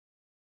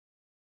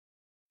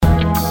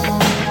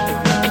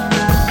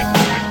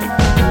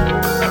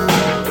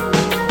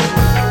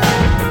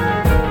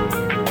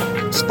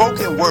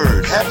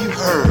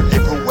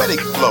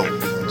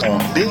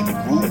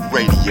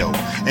Radio.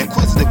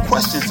 Inquisitive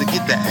questions to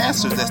get the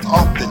answers that's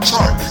off the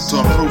chart. To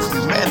improve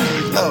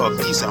humanity, love,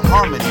 peace, and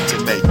harmony. To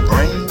make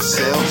brain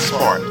cells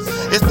spark.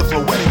 It's the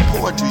Floetic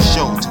Poetry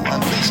Show to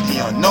unleash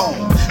the unknown.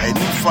 A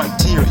new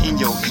frontier in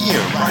your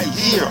ear right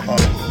here on.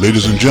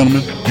 Ladies and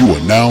gentlemen, you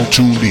are now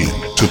tuned in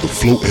to the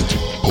Floetic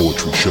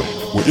Poetry Show,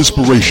 where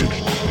inspiration,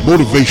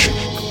 motivation,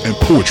 and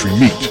poetry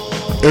meet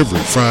every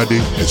Friday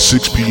at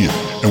 6 p.m.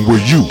 and where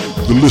you,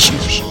 the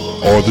listeners,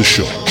 are the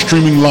show.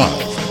 Streaming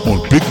live on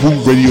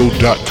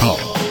BigWooRadio.com,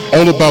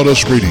 All About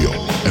Us Radio,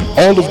 and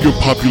all of your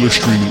popular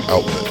streaming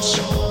outlets.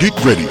 Get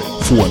ready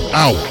for an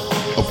hour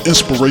of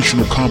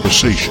inspirational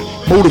conversation,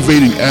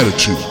 motivating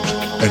attitudes,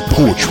 and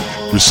poetry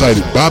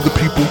recited by the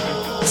people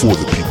for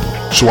the people.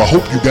 So I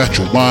hope you got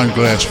your wine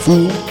glass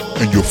full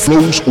and your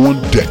flows on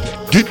deck.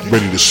 Get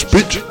ready to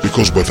spit,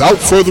 because without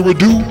further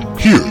ado,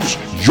 here's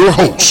your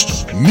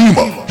host,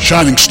 Nima,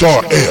 Shining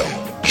Star L,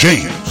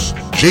 James,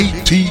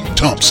 JT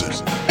Thompson,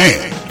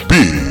 and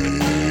Big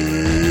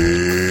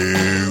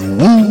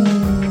Woo.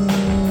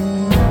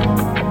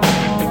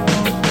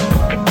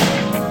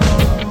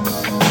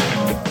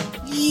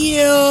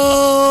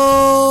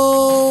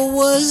 Yo,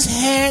 what's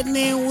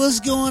happening? What's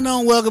going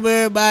on? Welcome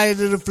everybody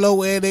to the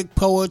Floetic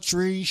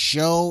Poetry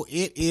Show.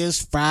 It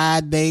is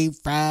Friday.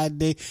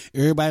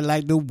 Everybody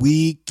like the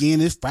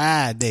weekend. It's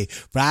Friday.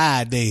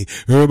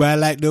 Everybody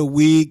like the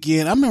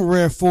weekend. I'm in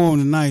rare form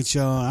tonight,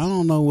 y'all. I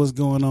don't know what's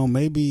going on.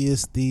 Maybe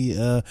it's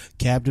the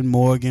Captain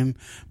Morgan.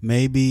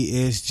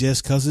 Maybe it's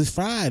just because it's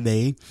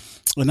Friday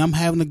and I'm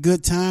having a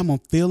good time. I'm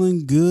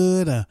feeling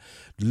good. I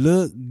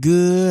look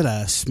good,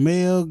 I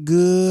smell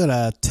good,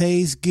 I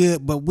taste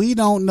good, but we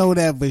don't know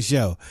that for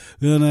sure.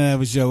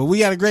 But we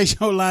got a great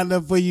show lined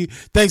up for you.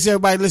 Thanks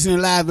everybody listening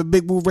live at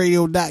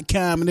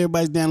BigWooRadio.com, and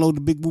everybody's download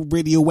the Big Woo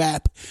Radio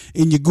app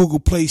in your Google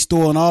Play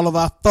Store, and all of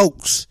our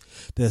folks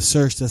that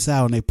searched us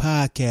out on their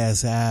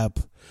podcast app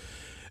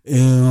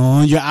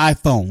on your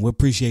iPhone. We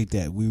appreciate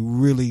that. We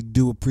really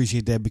do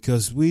appreciate that,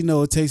 because we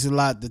know it takes a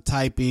lot to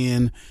type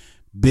in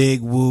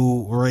Big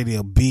Woo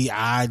Radio, BIGWOO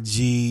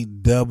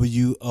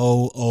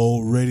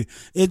Radio.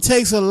 It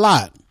takes a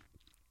lot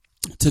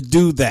to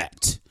do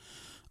that.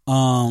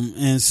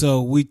 And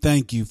so we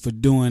thank you for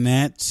doing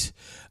that.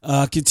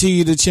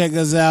 Continue to check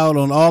us out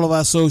on all of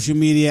our social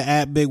media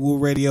at Big Woo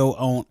Radio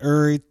on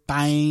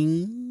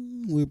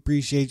everything. We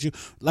appreciate you.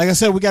 Like I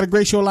said, we got a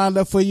great show lined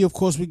up for you. Of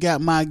course, we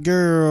got my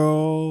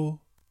girl.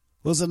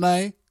 What's her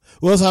name?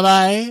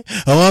 Nima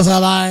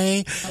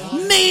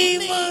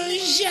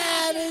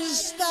Shining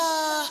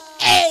Star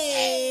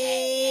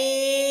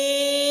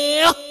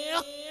L.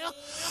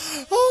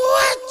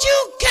 What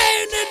you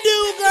came to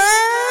do,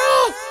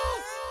 girl?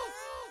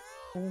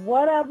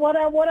 What up?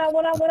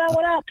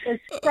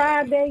 It's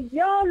Friday.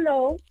 Y'all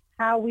know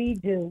how we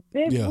do.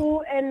 Big Woo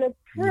and the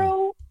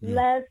crew,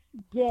 let's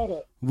get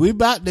it. We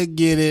about to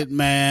get it,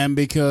 man,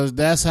 because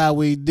that's how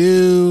we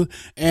do.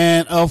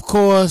 And, of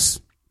course,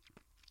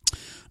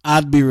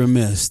 I'd be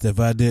remiss if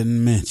I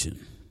didn't mention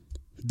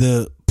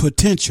the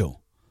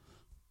potential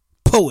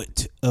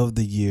poet of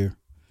the year,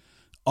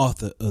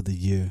 author of the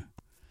year,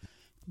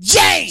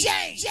 JT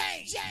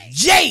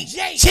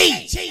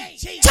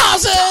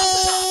Thompson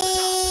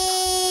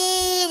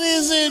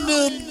is in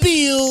the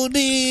building.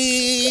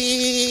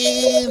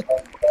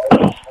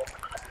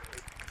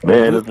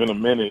 Man, it's been a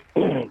minute,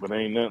 but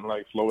ain't nothing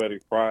like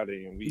Floetic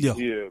Friday, and we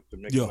here to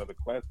make another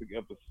classic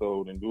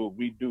episode and do what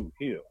we do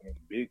here on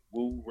Big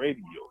Woo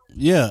Radio.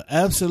 Yeah,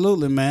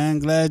 absolutely, man.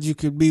 Glad you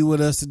could be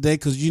with us today,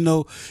 because you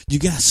know you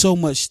got so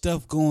much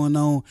stuff going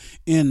on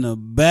in the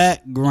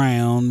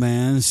background,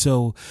 man.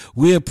 So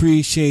we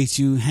appreciate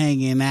you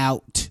hanging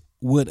out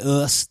with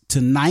us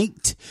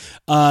tonight.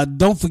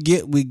 Don't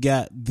forget, we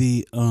got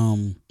the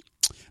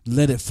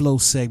Let It Flow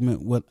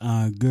segment with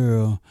our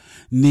girl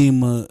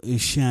Nima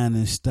is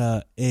Shining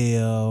Star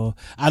L.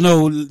 I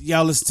know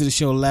y'all listened to the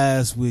show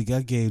last week.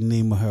 I gave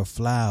Nima her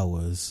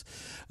flowers.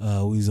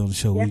 We was on the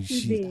show. Yes,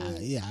 you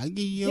did. I give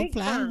you your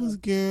flowers,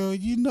 girl.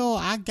 You know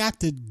I got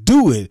to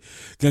do it.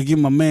 Gotta give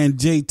my man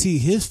JT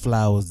his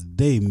flowers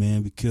today,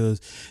 man, because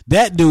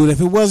that dude,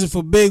 if it wasn't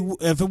for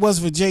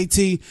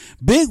JT,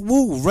 Big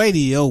Woo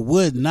Radio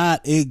would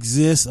not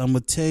exist. I'm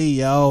gonna tell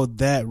y'all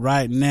that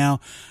right now.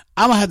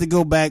 I'm going to have to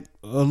go back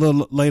a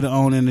little later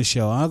on in the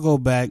show. I'll go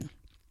back.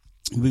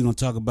 We're going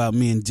to talk about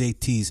me and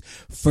JT's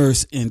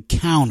first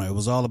encounter. It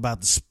was all about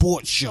the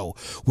sports show,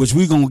 which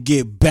we're going to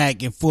get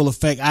back in full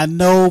effect. I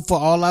know for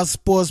all our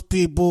sports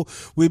people,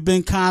 we've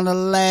been kind of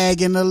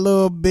lagging a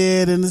little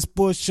bit in the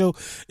sports show.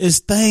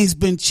 Things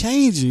been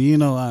changing. You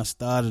know, I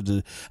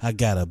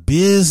got a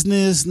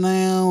business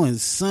now, and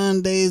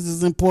Sundays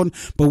is important,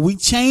 but we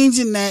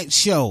changing that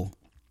show.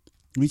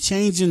 We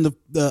changing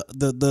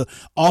the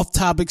off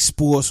topic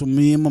sports with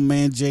me and my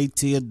man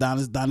JT,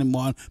 Adonis, Donnie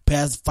Martin,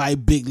 Past the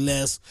Fight, Big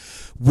Les.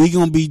 We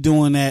gonna be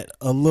doing that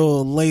a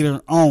little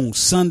later on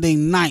Sunday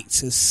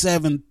nights at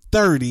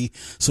 7:30,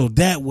 so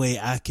that way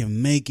I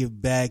can make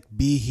it back,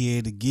 be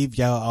here to give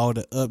y'all all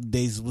the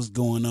updates of what's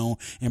going on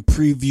and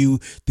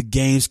preview the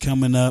games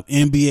coming up,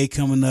 NBA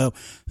coming up,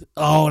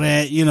 all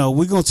that. You know,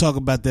 we're going to talk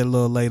about that a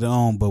little later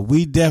on, but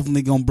we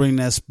definitely going to bring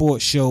that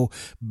sports show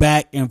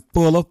back in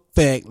full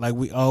effect like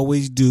we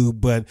always do.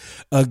 But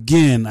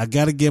again, I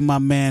got to give my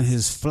man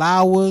his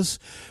flowers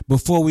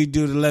before we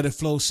do the Let It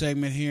Flow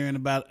segment here in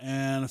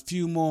a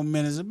few more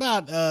minutes,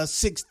 about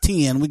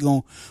 6:10.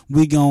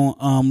 we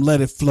gonna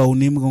let it flow.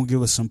 And then we're gonna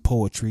give us some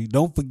poetry.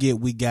 Don't forget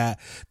we got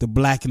the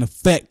Black in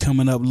Effect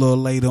coming up a little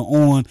later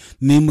on.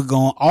 Nima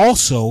gonna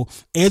also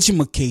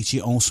educate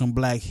you on some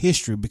Black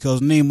history,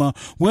 because Nima,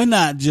 we're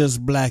not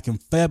just Black in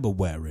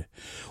February.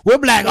 We're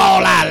Black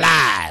all our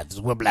lives.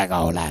 We're Black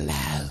all our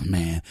lives,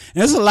 man.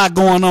 And there's a lot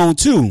going on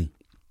too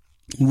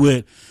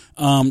with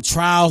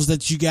trials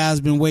that you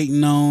guys been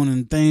waiting on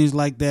and things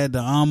like that, the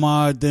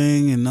Ahmaud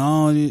thing and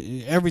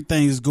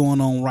everything is going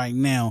on right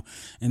now,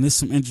 and there's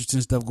some interesting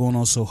stuff going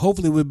on. So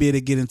hopefully we'll be able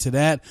to get into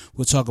that.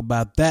 We'll talk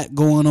about that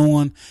going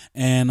on,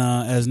 and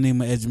as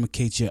Nima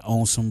educates you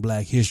on some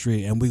Black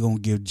history, and we're gonna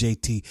give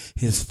JT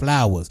his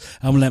flowers.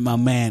 I'm gonna let my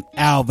man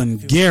Alvin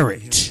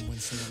Garrett,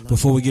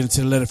 before we get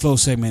into the Let It Flow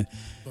segment,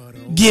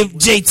 give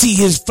JT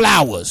his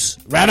flowers.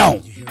 Right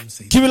on.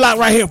 Keep it locked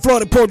right here,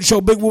 Floetic Poetry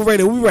Show, Big Woo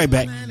Radio. We'll be right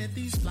back.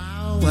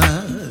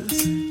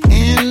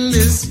 In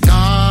this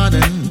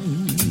garden,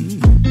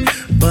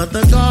 but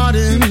the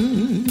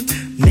garden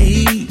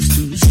needs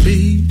to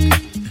speak.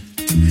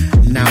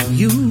 Now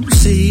you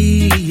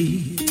see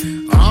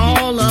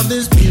all of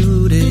this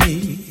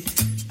beauty,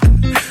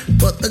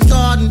 but the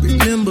garden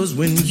remembers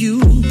when you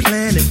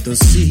planted the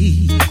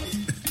seed.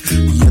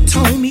 You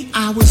told me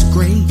I was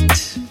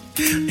great,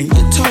 and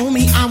you told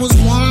me I was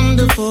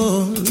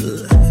wonderful,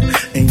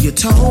 and you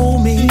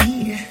told me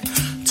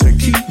to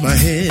keep my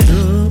head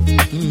up.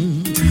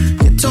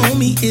 You told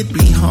me it'd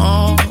be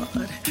hard.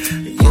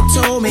 You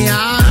told me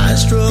I'd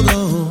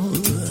struggle,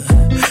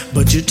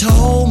 but you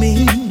told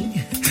me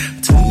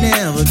to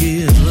never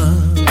give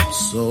up.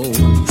 So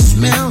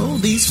smell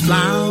these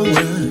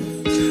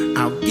flowers,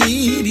 I'll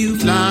give you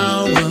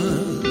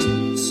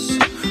flowers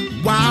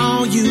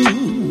while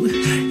you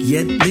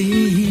yet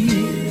live.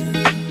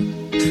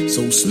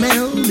 So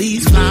smell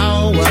these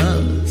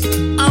flowers,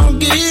 I'll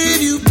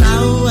give you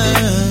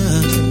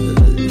flowers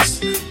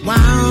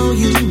while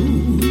you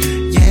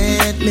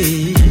yet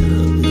live.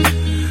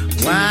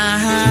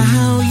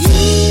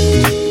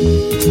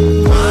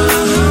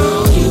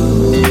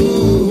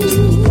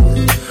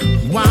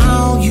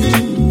 While you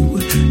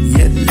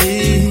yet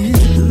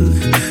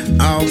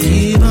live, I'll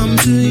give them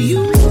to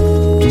you.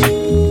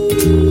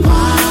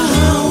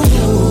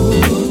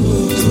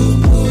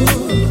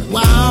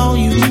 While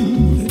you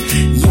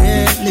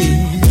yet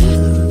live,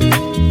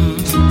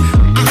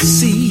 I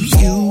see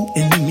you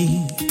in me.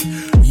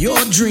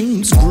 Your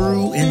dreams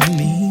grew in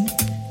me.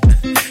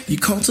 You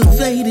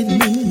cultivated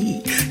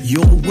me.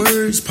 Your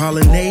words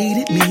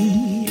pollinated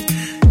me.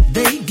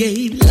 They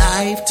gave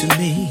life to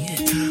me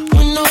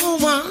when no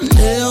one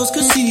else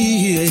could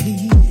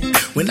see.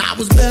 When I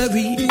was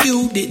buried,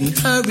 you didn't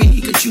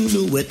hurry, 'cause you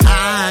knew what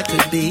I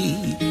could be.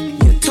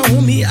 You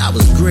told me I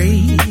was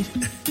great,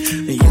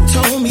 and you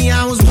told me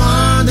I was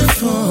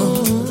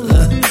wonderful,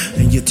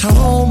 and you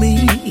told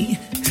me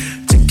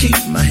to keep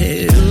my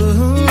head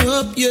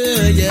up.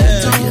 Yeah,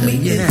 yeah. You told me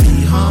it'd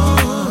be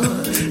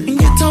hard,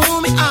 and you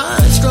told me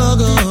I'd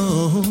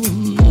struggle,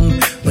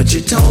 but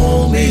you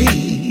told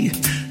me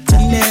to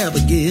never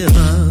give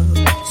up.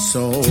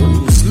 So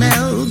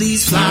smell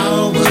these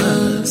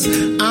flowers,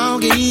 I'll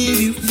give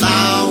you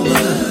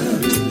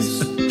flowers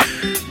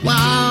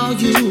while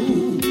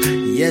you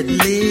yet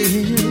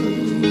live.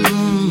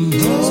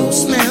 So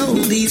smell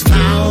these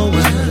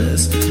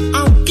flowers,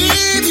 I'll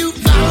give you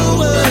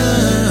flowers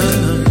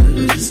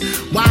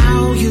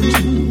while you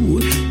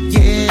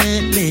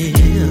yet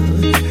live.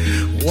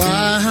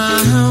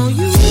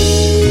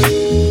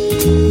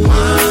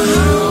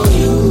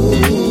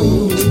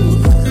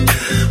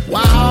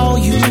 While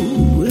you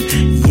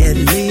yet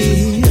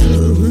live,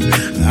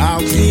 I'll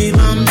give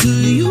them to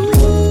you.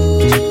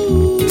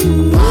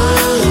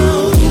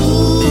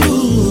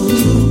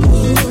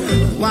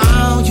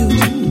 While you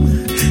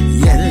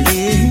yet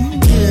live,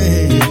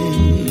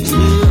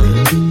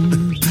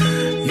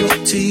 your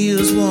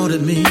tears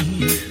watered me,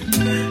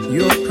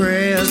 your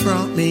prayers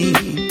brought me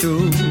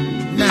through.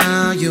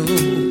 Now you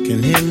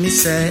can hear me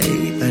say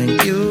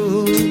thank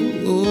you.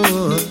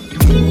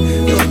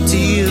 Your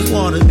tears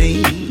watered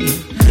me,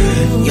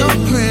 your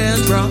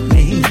prayers brought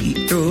me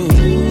through.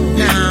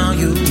 Now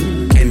you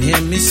can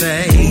hear me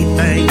say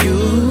thank you.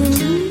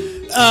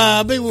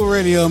 Big Woo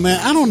Radio, man.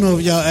 I don't know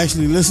if y'all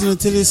actually listening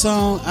to this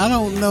song. I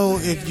don't know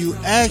if you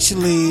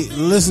actually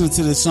listening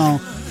to this song,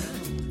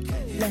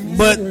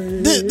 but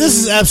this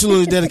is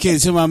absolutely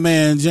dedicated to my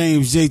man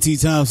James JT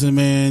Thompson,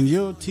 man.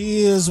 Your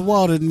tears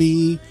watered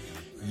me,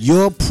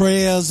 Your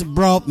prayers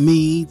brought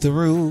me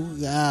through.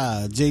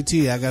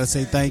 JT, I gotta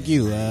say thank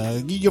you.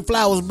 Give your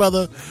flowers,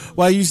 brother,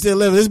 while you still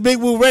living. This Big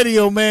Woo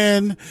Radio,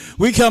 man.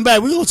 We come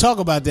back. We're gonna talk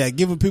about that.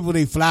 Giving people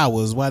their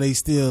flowers while they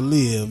still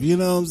live. You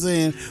know what I'm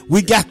saying?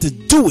 We got to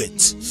do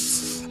it.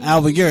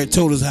 Alvin Garrett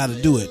told us how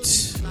to do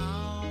it.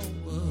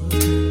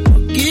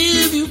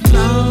 Give you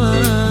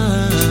flowers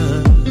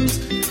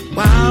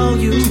while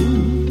you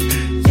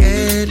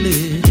yet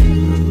live.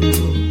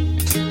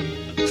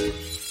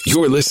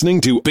 You're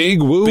listening to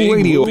Big Woo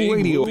Radio.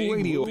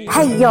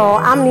 Hey y'all,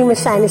 I'm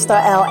Nima Shining Star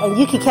L, and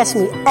you can catch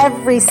me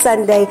every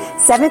Sunday,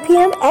 7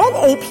 p.m. and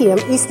 8 p.m.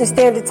 Eastern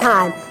Standard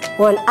Time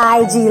on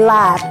IG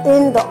Live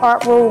in the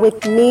Art Room with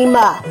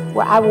Nima,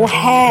 where I will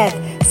have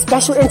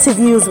special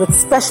interviews with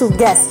special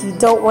guests you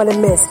don't want to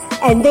miss.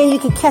 And then you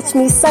can catch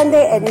me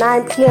Sunday at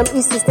 9 p.m.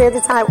 Eastern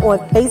Standard Time on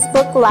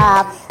Facebook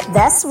Live.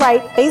 That's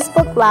right,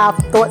 Facebook Live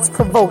Thoughts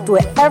Provoked,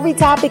 where every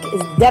topic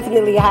is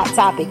definitely a hot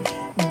topic.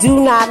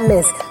 Do not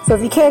miss. So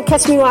if you can't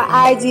catch me on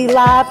IG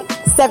Live,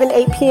 7,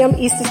 8 p.m.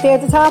 Eastern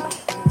Standard Time,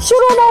 shoot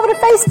on over to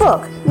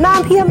Facebook,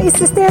 9 p.m.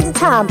 Eastern Standard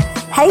Time.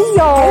 Hey,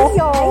 y'all. Hey,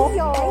 y'all. Hey,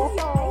 y'all.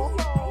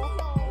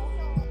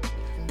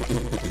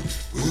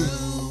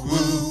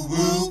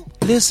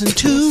 Listen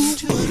to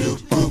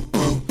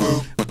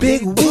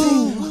Big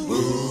Woo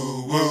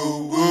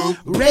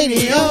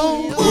Radio.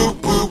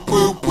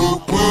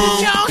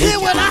 Y'all hear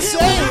what I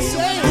say?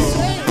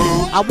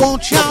 I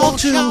want y'all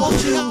to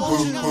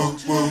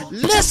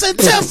listen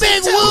to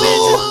Big Woo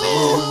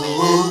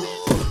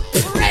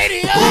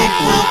Radio.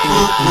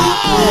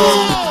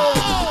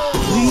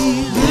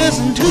 Please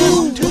listen to.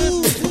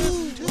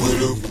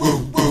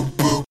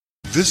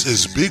 This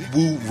is Big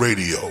Woo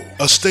Radio,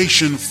 a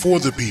station for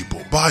the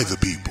people, by the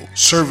people,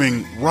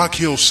 serving Rock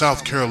Hill,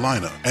 South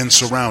Carolina and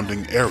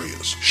surrounding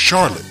areas,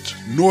 Charlotte,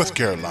 North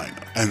Carolina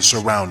and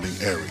surrounding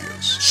areas,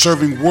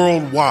 serving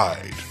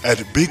worldwide at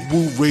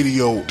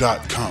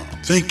bigwooradio.com.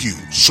 Thank you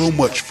so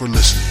much for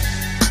listening.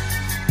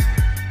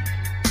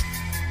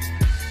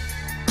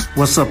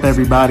 What's up,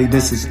 everybody?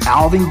 This is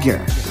Alvin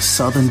Garrett, the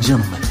Southern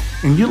Gentleman,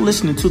 and you're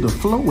listening to the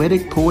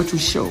Floetic Poetry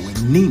Show with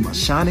Nima,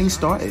 Shining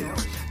Star L,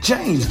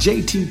 James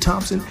Jt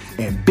Thompson,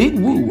 and Big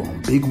Woo on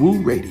Big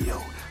Woo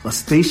Radio, a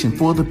station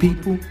for the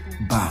people,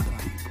 by the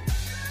people.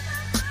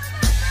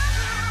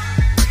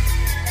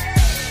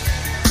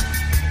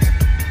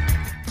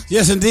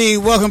 Yes, indeed.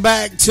 Welcome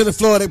back to the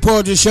Floetic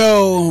Poetry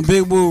Show on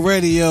Big Woo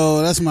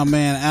Radio. That's my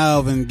man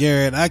Alvin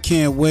Garrett. I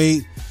can't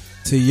wait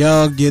till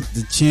y'all get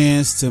the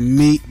chance to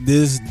meet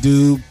this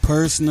dude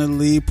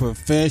personally,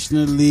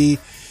 professionally,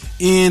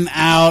 in,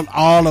 out,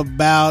 all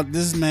about.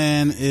 This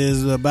man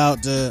is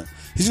about to,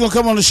 he's going to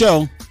come on the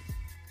show.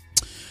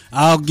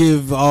 I'll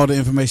give all the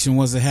information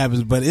once it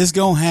happens, but it's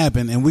going to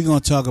happen, and we're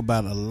going to talk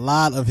about a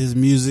lot of his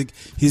music.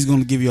 He's going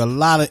to give you a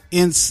lot of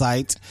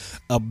insight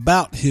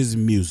about his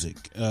music.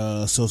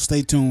 So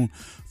stay tuned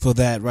for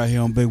that right here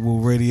on Big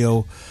Woo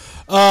Radio.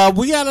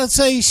 We gotta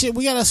say shit.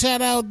 We gotta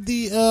shout out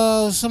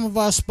the some of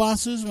our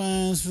sponsors,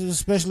 man,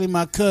 especially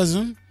my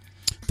cousin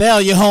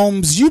Thalia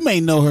Holmes. You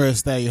may know her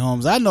as Thalia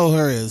Holmes. I know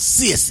her as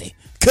Sissy,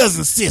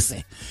 cousin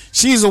Sissy.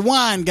 She's a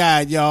wine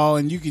guide, y'all,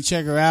 and you can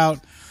check her out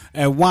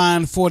at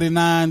Wine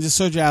 49. Just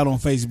search her out on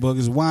Facebook.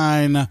 It's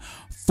Wine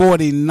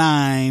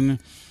 49.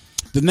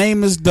 The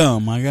name is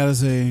dumb. I gotta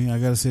say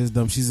it's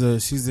dumb. She's a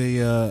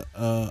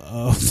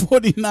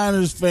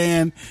 49ers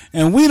fan,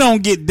 and we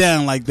don't get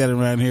down like that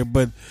around here,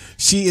 but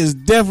she is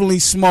definitely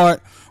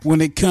smart when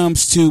it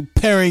comes to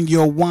pairing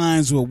your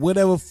wines with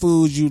whatever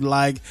foods you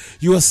like.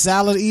 You're a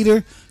salad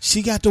eater,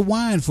 she got the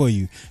wine for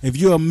you. If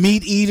you're a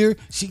meat eater,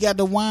 she got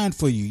the wine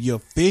for you. You're a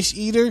fish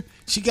eater,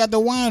 she got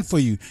the wine for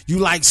you. You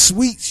like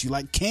sweets, you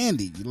like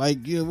candy, you like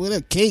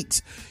whatever,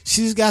 cakes.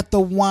 She's got the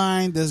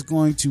wine that's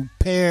going to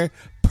pair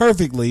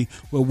perfectly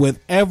with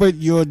whatever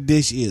your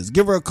dish is.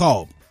 Give her a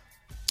call.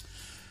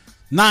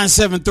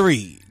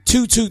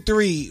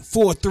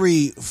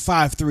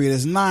 973-223-4353.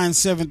 That's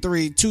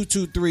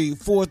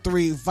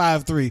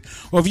 973-223-4353.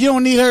 Or if you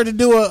don't need her to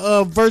do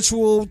a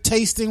virtual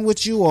tasting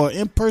with you or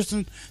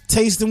in-person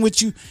tasting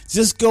with you,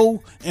 just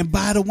go and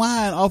buy the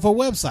wine off her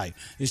website.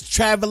 It's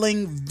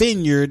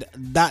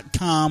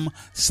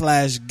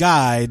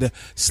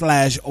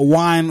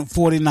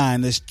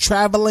travelingvineyard.com/guide/wine49. That's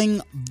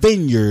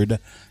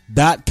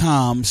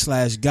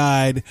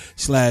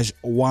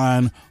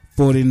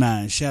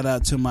travelingvineyard.com/guide/wine49. Shout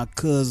out to my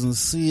cousin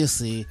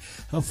Sissy.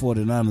 Her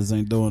 49ers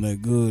ain't doing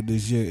that good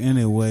this year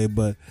anyway,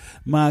 but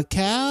my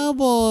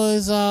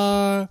Cowboys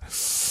are.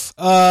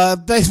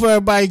 Thanks for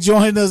everybody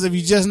joining us. If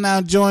you just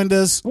now joined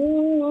us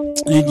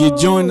and you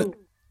joined,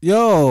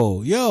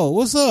 yo,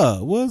 what's up?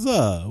 Who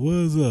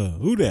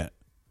that?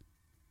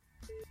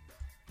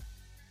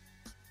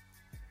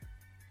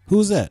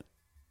 Who's that?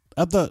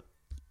 I thought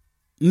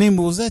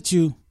Nima, was that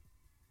you?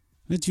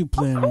 That you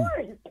playing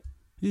around?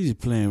 You just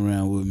playing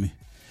around with me.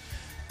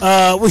 We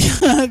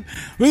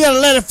gotta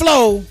let it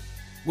flow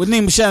with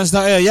Nima Shining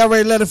Star L. Y'all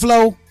ready to let it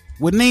flow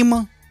with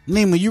Nima?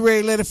 Nima, you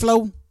ready to let it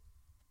flow? Of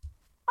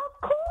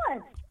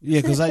course.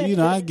 Yeah, because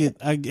I get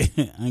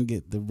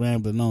the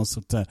rambling on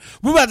sometimes.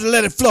 We're about to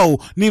let it flow.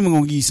 Nima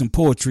gonna give you some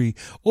poetry,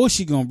 or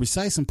she gonna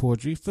recite some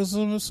poetry for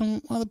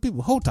some other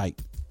people. Hold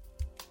tight.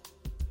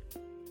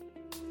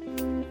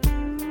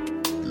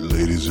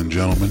 Ladies and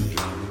gentlemen,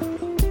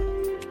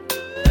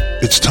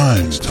 it's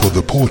time for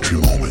the poetry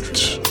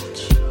moment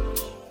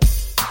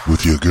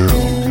with your girl,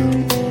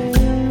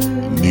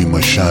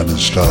 Nima Shining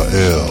Star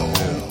L.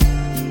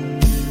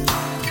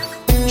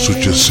 So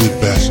just sit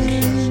back,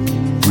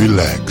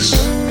 relax,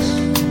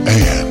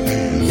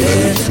 and let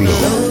it flow.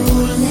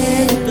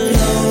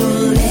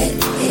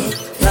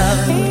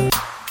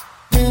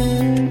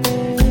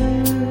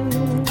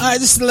 All right,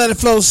 this is the Let It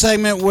Flow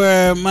segment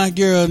where my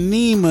girl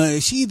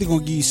Nima, she either gonna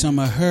give you some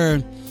of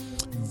her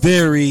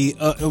very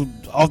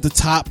off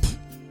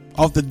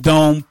the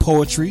dome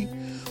poetry,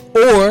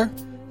 or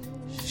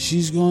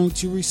she's going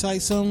to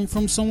recite something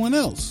from someone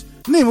else.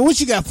 Nima, what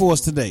you got for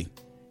us today?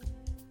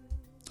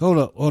 Hold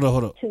up.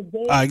 Today,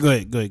 All right, go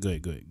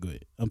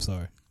ahead. I'm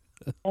sorry.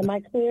 am I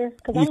clear?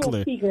 Because You're I'm clear.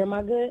 on speaker. Am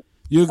I good?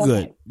 You're Okay.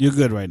 good. You're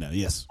good right now.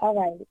 Yes. All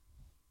right.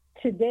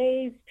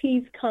 Today's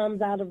piece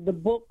comes out of the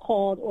book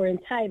called or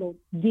entitled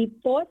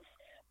Deep Thoughts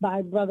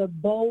by Brother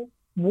Bo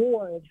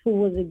Ward, who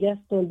was a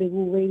guest on Big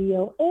Woo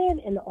Radio and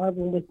in the Art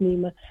Room with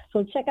Nima.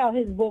 So check out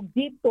his book,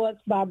 Deep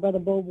Thoughts by Brother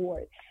Bo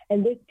Ward.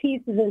 And this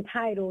piece is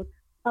entitled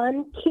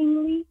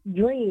Unkingly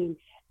Dream.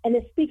 And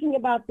it's speaking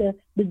about the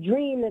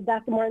dream that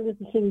Dr. Martin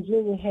Luther King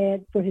Jr.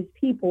 had for his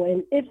people,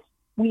 and if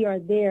we are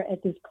there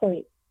at this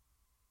point.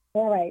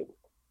 All right.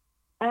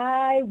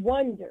 I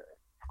wonder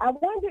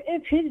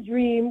if his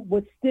dream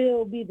would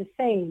still be the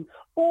same,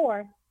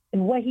 or if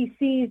what he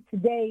sees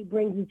today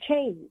brings a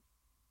change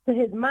to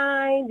his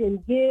mind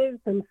and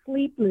gives him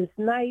sleepless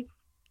nights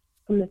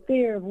from the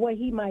fear of what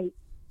he might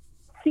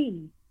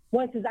see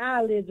once his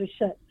eyelids are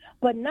shut,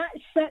 but not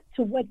shut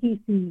to what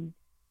he sees.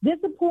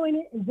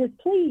 Disappointed and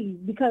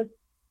displeased because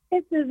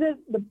it's as if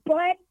the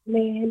black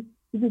man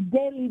is a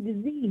deadly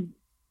disease,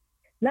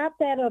 not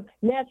that of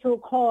natural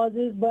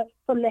causes, but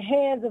from the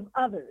hands of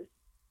others.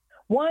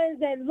 Ones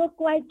that look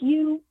like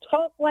you,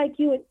 talk like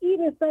you, and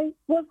even say,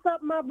 "What's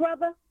up, my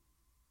brother?"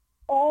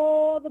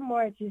 All the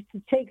marches to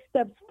take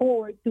steps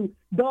forward through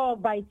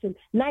dog bites and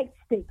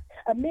nightsticks,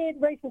 amid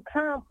racial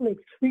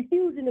conflicts,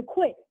 refusing to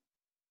quit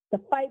the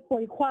fight for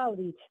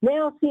equality,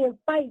 now seeing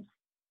fights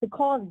to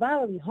cause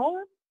bodily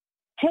harm,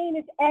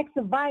 heinous acts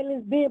of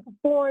violence being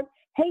performed,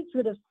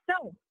 hatred of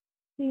self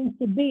seems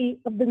to be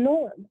of the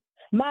norm.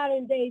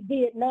 Modern day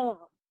Vietnam,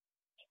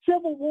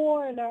 civil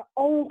war in our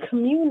own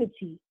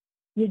community.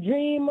 Your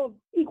dream of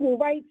equal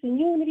rights and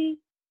unity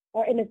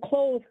are in a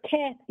closed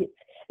caskets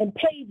and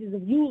pages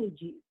of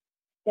eulogies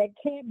that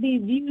can't be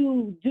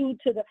viewed due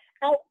to the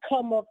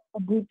outcome of a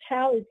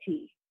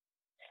brutality.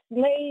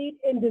 Slayed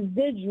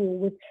individual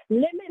with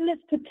limitless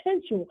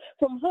potential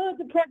from hood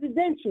to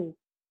presidential.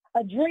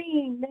 A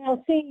dream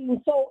now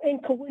seems so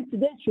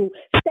incoincidental,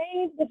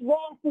 stained with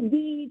wrongful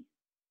deeds,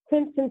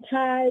 crimson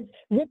tides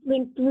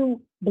rippling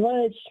through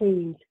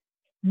bloodstreams.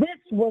 This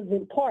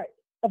wasn't part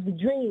of the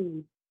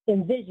dream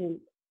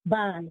envisioned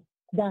by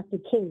Dr.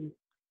 King.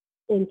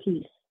 In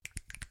peace.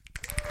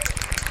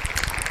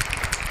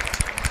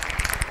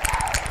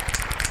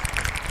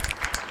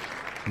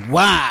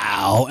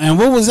 Wow. And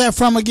what was that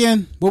from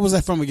again?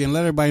 Let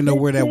everybody know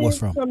where that was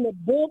from. From the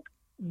book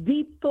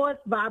Deep Thoughts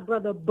by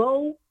Brother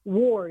Bo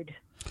Ward.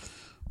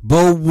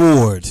 Bo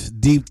Ward.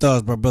 Deep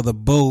Thoughts by Brother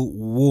Bo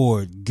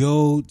Ward.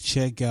 Go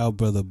check out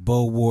Brother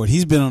Bo Ward.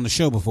 He's been on the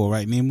show before,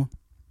 right, Nima?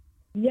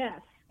 Yes,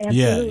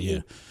 absolutely.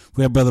 Yeah.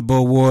 We had Brother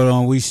Bo Ward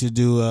on. We should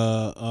do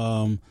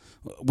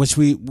which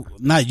we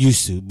not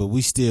used to, but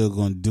we still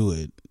gonna do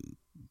it.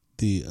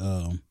 The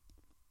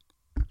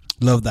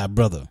Love Thy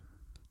Brother.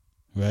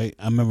 Right?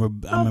 I remember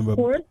Of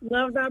course,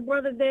 Love Thy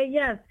Brother Day,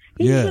 yes.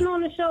 He's been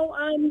on the show.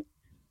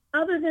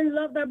 Other than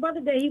Love Thy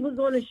Brother Day, he was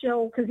on the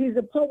show because he's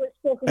a poet,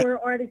 spoken word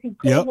artist. He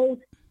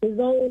co-hosts his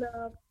own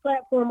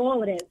platform,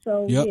 all of that.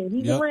 So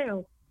he's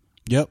around.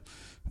 Yep.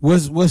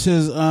 What's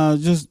his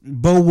just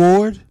Bo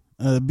Ward?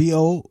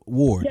 B-O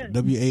Ward. Yes.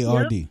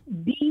 W-A-R-D.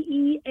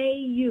 B-E-A-U-W-A-R-D.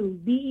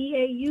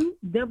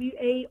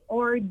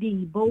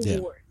 Bo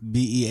Ward.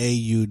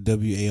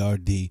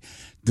 B-E-A-U-W-A-R-D.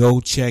 Go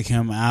check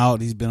him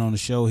out. He's been on the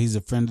show. He's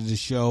a friend of the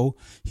show.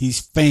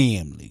 He's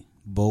family.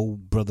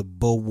 Brother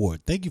Bo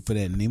Ward. Thank you for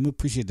that, Nima.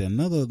 Appreciate that.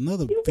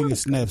 Another finger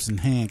snaps and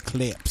hand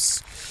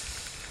claps.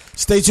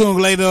 Stay tuned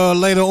later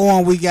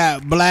on. We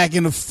got Black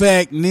in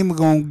Effect. Nima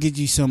gonna get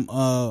you some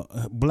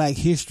black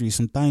history,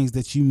 some things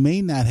that you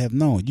may not have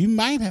known. You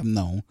might have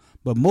known,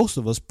 but most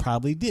of us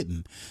probably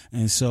didn't.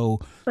 And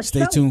so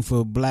stay tuned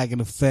for Black in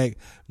Effect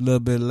a little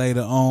bit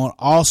later on.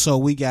 Also,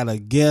 we got a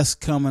guest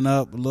coming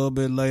up a little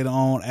bit later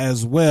on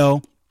as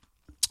well.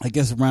 I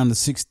guess around the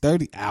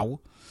 6:30 hour.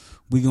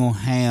 We're gonna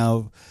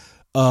have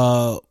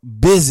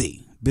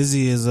Busy.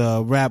 Busy is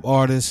a rap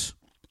artist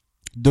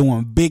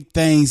doing big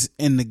things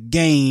in the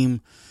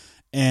game,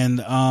 and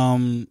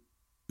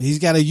he's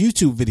got a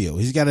YouTube video.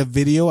 He's got a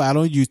video out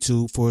on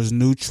YouTube for his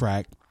new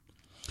track,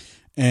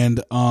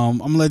 and I'm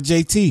gonna let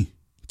JT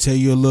tell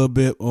you a little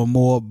bit or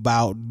more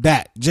about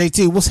that.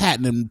 JT, what's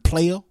happening,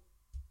 player?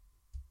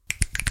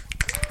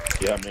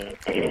 Yeah,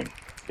 man.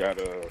 Got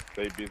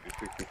Stay Busy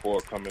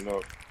 64 coming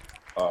up.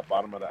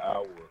 Bottom of the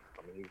hour.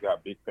 I mean, he's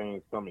got big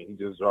things coming. He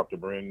just dropped a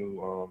brand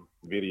new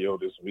video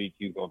this week.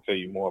 He's going to tell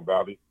you more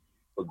about it.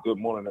 But Good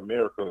Morning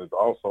America is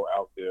also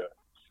out there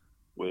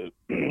with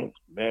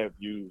mad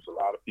views. A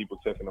lot of people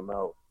checking them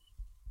out.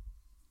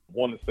 I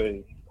want to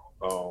say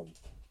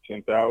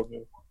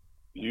 10,000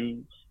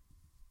 views.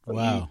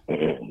 Wow.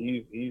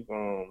 He's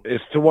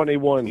it's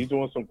 21. He's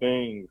doing some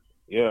things.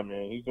 Yeah,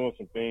 man. He's doing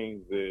some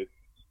things that,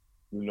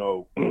 you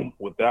know,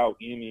 without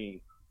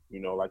any, you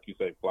know, like you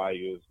say,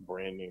 flyers,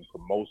 branding,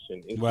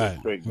 promotion. It's just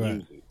straight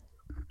music.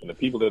 And the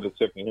people that are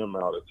checking him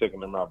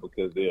out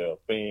because they are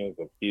fans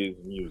of his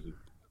music.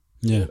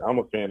 Yeah. And I'm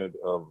a fan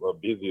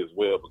of Busy as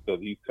well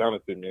because he's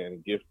talented, man,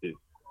 and gifted.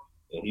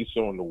 And he's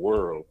showing the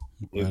world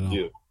his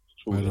gift.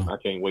 Truly. I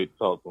can't wait to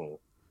talk to him.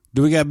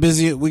 Do we got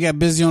Busy? We got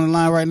Busy on the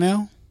line right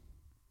now?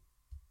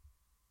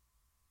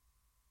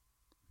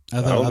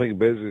 I don't think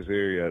Busy's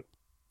here yet.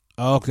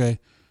 Oh, okay.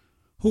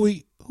 Who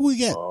we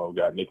got? Oh,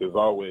 got Nick as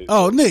always.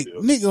 Oh, Nick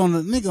on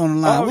the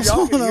line. Oh, What's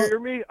y'all going can on? hear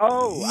me?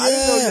 Oh, yeah. I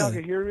didn't know y'all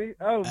could hear me.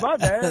 Oh, my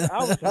bad.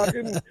 I was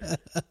talking.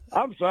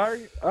 I'm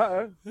sorry.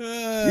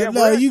 Yeah,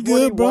 no, you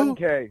good, bro?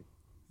 K.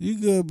 You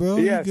good, bro?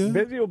 Yes, you good?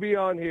 Busy will be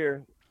on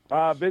here.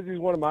 Busy's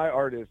one of my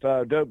artists.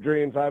 Dope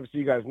Dreams. Obviously,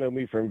 you guys know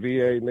me from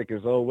VA. Nick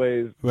as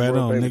always. Right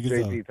on, Nick is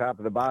JT, top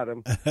of the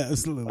bottom.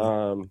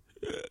 Absolutely.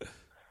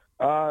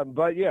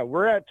 But yeah,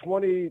 we're at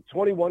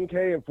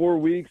 21K in 4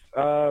 weeks.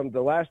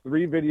 The last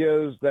 3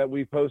 videos that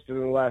we posted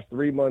in the last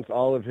 3 months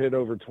all have hit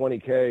over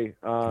 20K.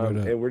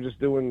 And we're just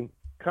doing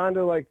kind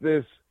of like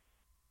this,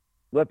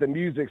 let the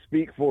music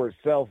speak for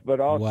itself,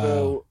 but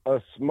also a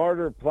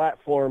smarter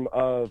platform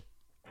of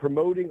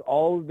promoting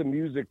all of the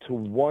music to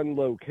one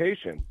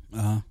location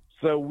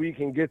so we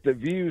can get the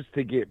views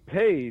to get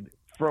paid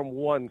from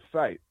one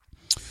site.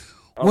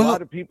 A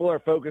lot of people are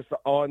focused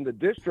on the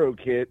distro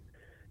kit,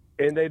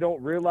 and they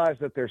don't realize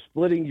that they're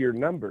splitting your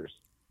numbers.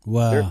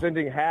 Wow. They're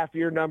sending half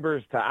your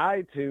numbers to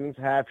iTunes,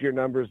 half your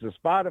numbers to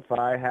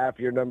Spotify, half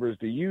your numbers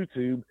to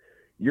YouTube.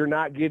 You're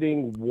not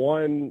getting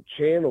one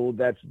channel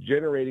that's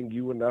generating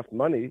you enough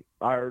money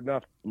or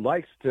enough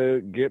likes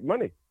to get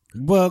money.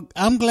 Well,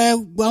 I'm glad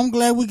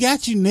we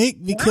got you,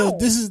 Nick, because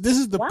this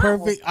is the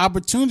perfect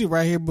opportunity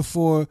right here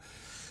before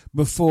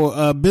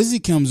Busy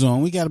comes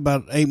on. We got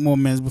about 8 more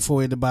minutes before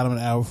we're at the bottom of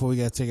the hour before we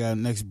got to take our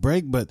next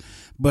break. But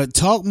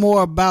talk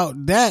more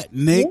about that,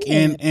 Nick,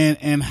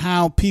 and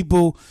how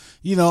people,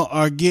 you know,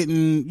 are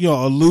getting, you know,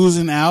 are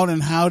losing out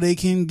and how they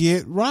can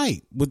get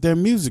right with their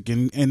music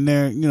and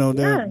their, you know,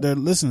 their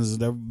listeners,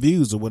 their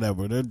views or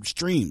whatever, their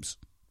streams.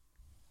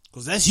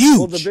 Because that's huge.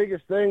 Well, the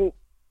biggest thing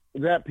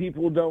that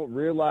people don't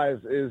realize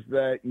is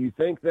that you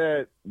think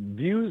that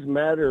views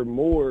matter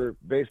more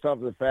based off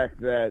of the fact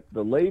that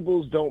the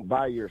labels don't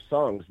buy your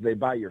songs, they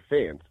buy your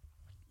fans.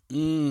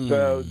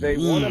 So they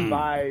want to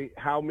buy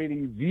how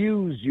many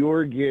views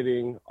you're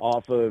getting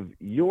off of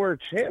your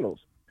channels.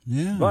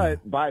 Yeah.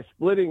 But by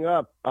splitting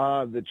up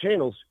the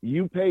channels,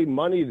 you pay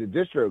money to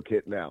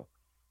DistroKit now.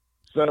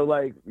 So,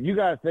 like, you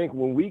got to think,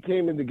 when we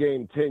came in the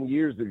game 10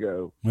 years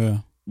ago,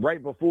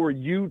 right before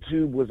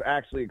YouTube was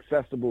actually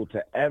accessible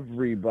to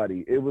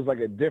everybody, it was like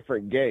a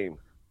different game.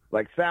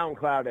 Like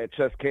SoundCloud that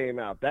just came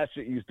out, that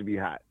shit used to be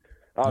hot.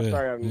 Oh,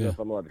 sorry, I don't know if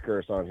I'm allowed to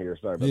curse on here.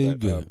 Sorry about that.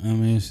 Good. I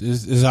mean,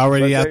 it's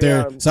already out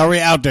there. It's already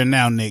out there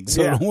now, Nick.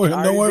 So don't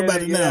worry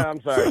about it now. I'm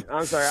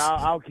sorry.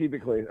 I'll keep it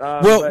clean.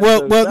 No.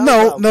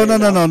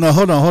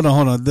 Hold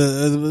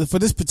on. For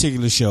this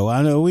particular show,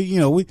 I know we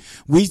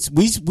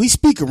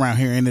speak around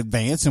here in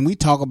advance and we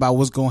talk about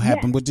what's going to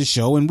happen with the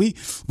show, and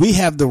we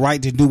have the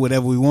right to do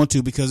whatever we want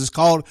to because it's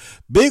called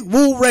Big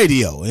Woo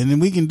Radio, and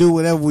then we can do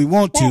whatever we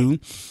want to.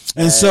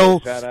 And so,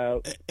 shout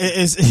out.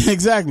 It's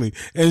exactly.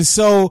 And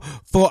so,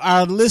 for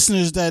our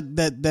listeners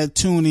that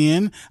tune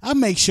in, I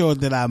make sure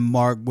that I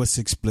mark what's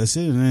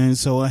explicit. And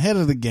so, ahead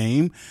of the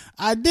game,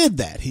 I did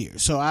that here.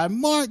 So, I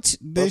marked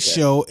this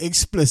show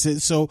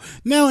explicit. So,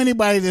 now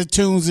anybody that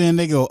tunes in,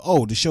 they go,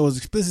 oh, the show is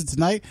explicit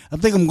tonight. I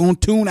think I'm going to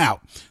tune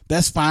out.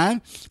 That's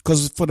fine,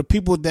 because for the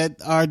people that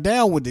are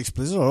down with the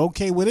explicit or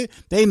okay with it,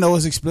 they know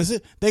it's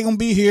explicit. They're going to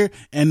be here,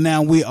 and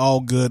now we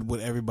all good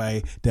with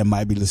everybody that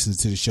might be listening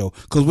to the show,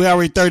 because we're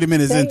already 30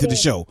 minutes into the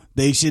show.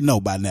 They should know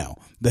by now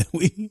that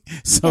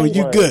so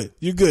you good.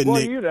 You're good, well,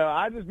 Nick. You know,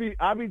 I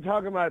be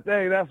talking about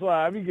things. That's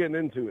why I be getting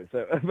into it.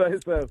 So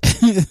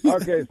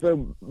okay,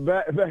 so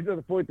back to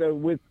the point, though,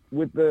 with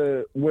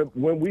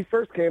when we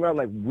first came out,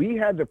 like, we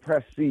had to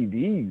press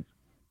CDs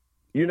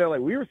You know,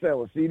 like we were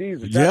selling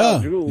CDs. Shout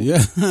out Jules.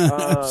 Yeah,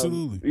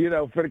 absolutely. You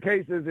know, for the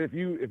cases, if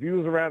you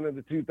was around in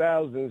the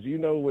 2000s, you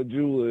know what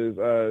Jewel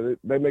is.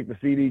 They make the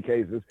CD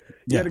cases.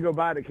 You had to go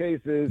buy the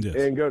cases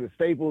and go to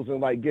Staples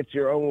and like get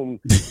your own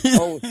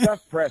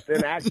stuff pressed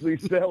and actually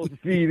sell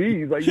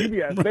CDs. Like you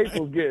be at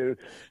Staples getting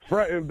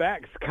front and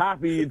backs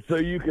copied so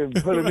you can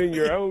put them in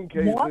your own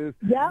cases.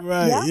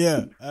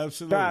 Yeah,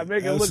 absolutely. Try to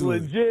make it look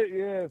legit.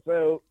 Yeah.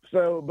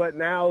 So, but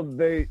now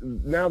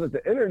that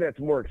the internet's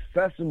more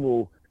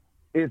accessible,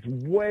 it's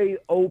way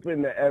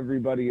open to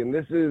everybody. And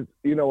this is,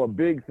 you know, a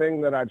big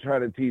thing that I try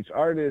to teach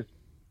artists,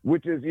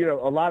 which is, you know,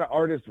 a lot of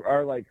artists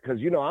are like,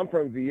 because, you know, I'm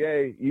from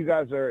VA, you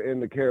guys are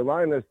in the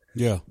Carolinas.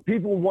 Yeah.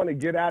 People want to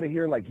get out of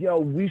here and like, yo,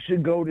 we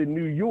should go to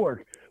New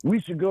York. We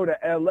should go to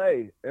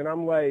LA. And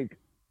I'm like,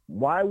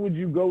 why would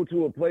you go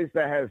to a place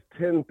that has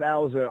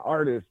 10,000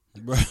 artists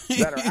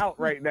that are out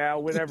right now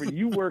whenever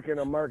you work in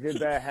a market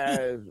that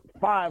has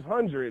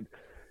 500?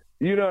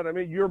 You know what I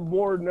mean? You're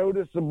more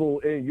noticeable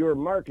in your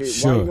market.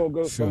 Sure, why are you going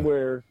to go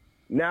somewhere?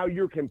 Now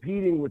you're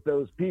competing with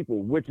those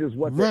people, which is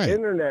what the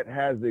internet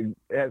has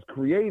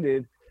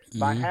created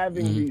by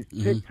having these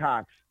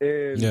TikToks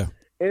and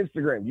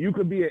Instagram. You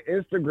could be an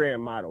Instagram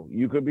model.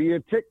 You could be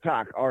a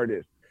TikTok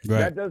artist. Right.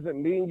 That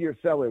doesn't mean you're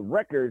selling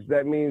records.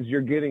 That means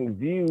you're getting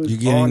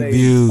views, on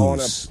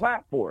a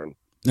platform.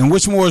 And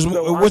which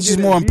is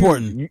more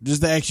important?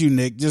 Just to ask you,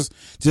 Nick, just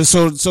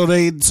so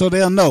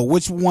they'll know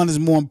which one is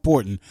more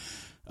important.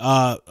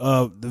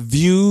 The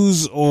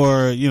views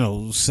or, you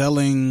know,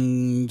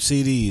 selling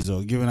CDs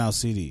or giving out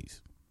CDs?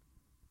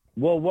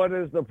 Well, what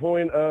is the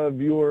point of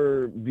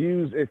your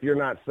views if you're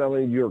not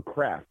selling your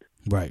craft?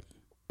 Right.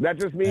 That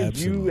just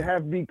means you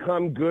have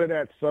become good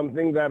at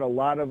something that a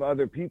lot of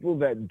other people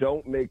that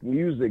don't make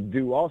music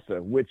do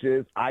also, which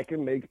is I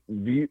can make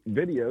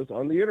videos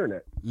on the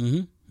internet.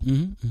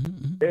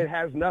 It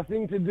has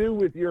nothing to do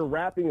with your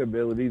rapping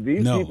ability.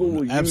 These people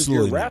will use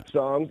your rap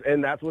songs,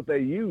 and that's what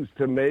they use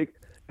to make,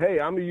 hey,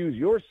 I'm going to use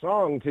your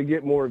song to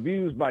get more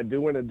views by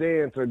doing a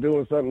dance or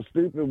doing something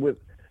stupid with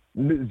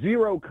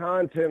zero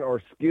content or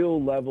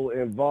skill level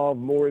involved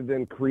more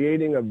than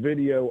creating a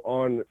video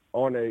on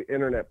an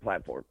internet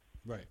platform.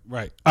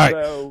 Right. All right.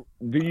 So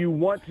do you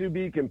want to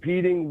be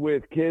competing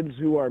with kids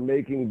who are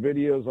making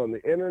videos on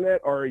the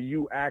internet, or are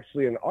you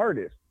actually an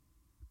artist?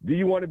 Do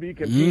you want to be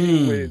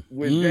competing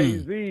with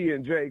Jay-Z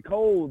and J.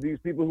 Cole, these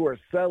people who are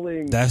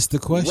selling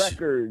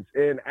records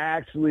and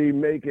actually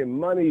making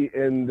money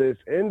in this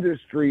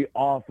industry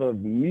off of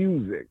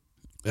music?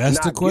 That's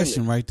the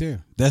question right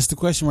there. That's the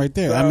question right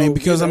there. So, I mean,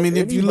 because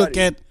if you look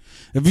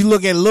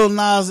at Lil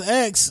Nas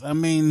X, I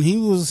mean, he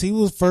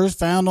was first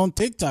found on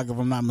TikTok, if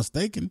I'm not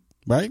mistaken,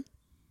 right?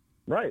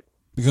 Right.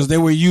 Because they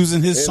were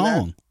using his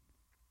song.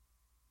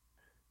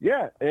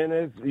 Yeah, and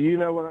it's, you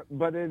know what,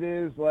 but it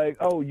is like,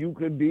 oh, you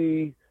could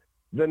be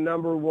the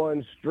number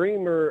one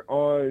streamer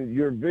on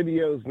your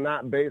videos,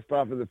 not based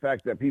off of the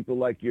fact that people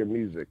like your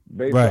music,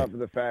 based off of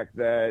the fact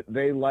that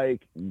they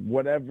like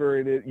whatever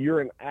it is.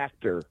 You're an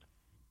actor.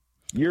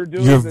 You're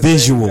doing the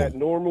visual things that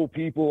normal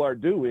people are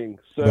doing.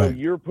 So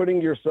you're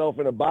putting yourself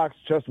in a box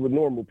just with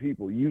normal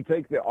people. You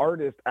take the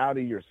artist out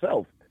of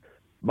yourself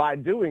by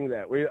doing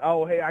that.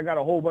 Oh, hey, I got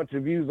a whole bunch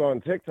of views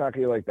on TikTok.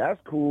 You're like, that's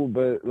cool,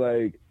 but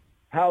like,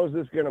 how is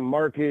this going to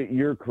market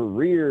your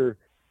career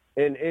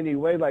in any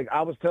way? Like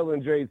I was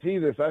telling JT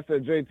this. I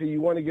said, JT,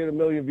 you want to get 1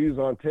 million views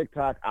on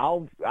TikTok?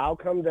 I'll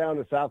come down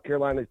to South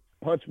Carolina,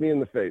 punch me in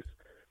the face.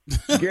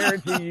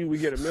 Guarantee you we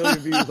get 1 million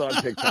views on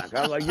TikTok.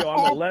 I'm like, yo, I'm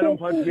going to let them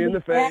punch me in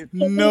the face.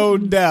 No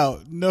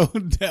doubt.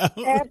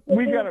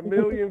 We got 1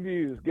 million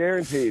views,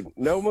 guaranteed.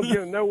 No one's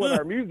going to know what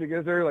our music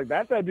is. They're like,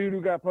 that's that dude who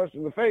got punched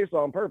in the face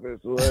on purpose.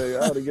 So, like,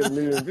 I ought to get 1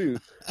 million views.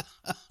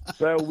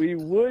 So we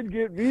would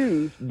get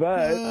views,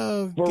 but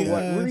for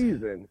what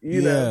reason?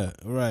 You know?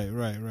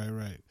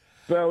 Right.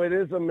 So it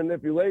is a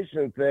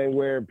manipulation thing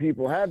where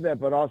people have that,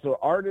 but also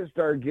artists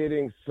are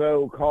getting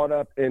so caught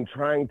up in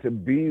trying to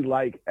be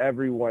like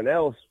everyone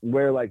else,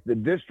 where like the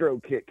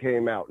distro kit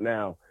came out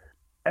now.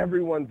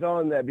 Everyone's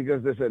on that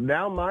because they said,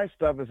 now my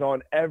stuff is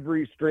on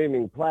every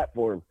streaming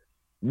platform,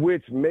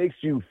 which makes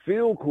you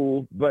feel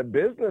cool, but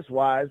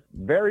business-wise,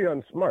 very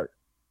unsmart.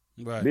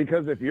 Right.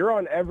 Because if you're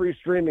on every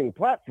streaming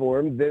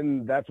platform,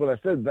 then that's what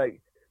I said. Like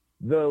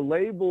the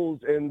labels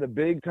and the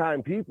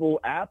big-time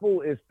people,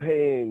 Apple is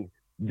paying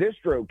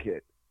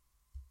DistroKid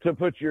to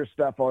put your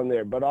stuff on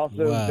there, but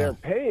also they're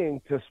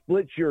paying to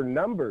split your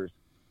numbers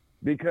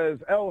because,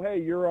 oh, hey,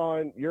 you're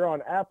on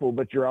Apple,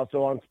 but you're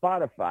also on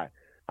Spotify.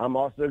 I'm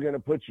also going to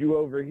put you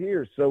over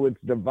here. So it's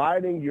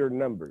dividing your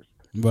numbers,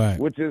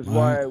 which is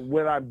why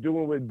what I'm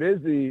doing with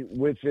Busy,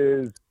 which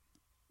is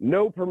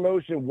no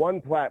promotion,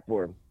 one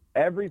platform.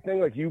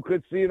 Everything, like you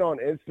could see it on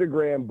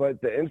Instagram, but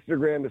the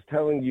Instagram is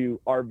telling you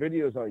our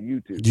videos on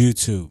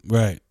YouTube.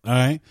 Right. All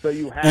right. So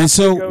you have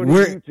to go to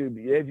YouTube.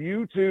 If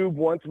YouTube,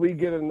 once we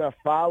get enough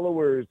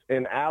followers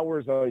and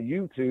hours on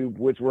YouTube,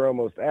 which we're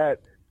almost at,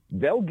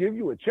 they'll give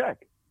you a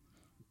check.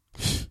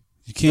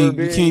 You can't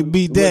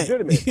beat that.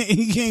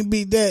 You can't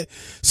beat that.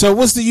 So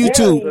what's the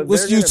YouTube? Yeah, so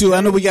what's YouTube? I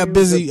know we got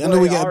Busy. I know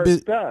we got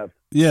Busy. Stuff.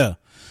 Yeah.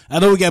 I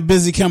know we got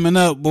busy coming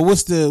up, but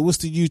what's the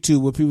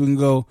YouTube where people can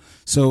go?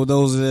 So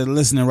those that are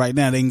listening right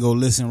now, they can go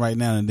listen right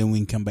now, and then we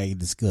can come back and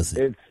discuss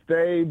it. It's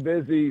Stay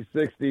Busy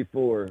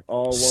 64,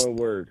 all one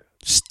word.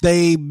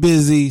 Stay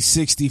Busy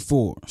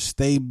 64.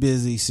 Stay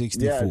Busy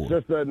 64. Yeah, it's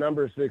just the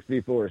number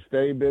 64.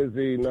 Stay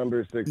Busy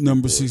number 64.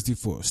 Number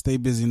 64. Stay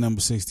Busy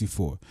number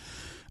 64. All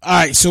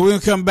right, so we're going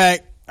to come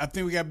back. I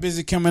think we got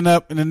busy coming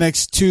up in the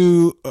next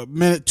 2 or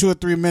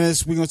 3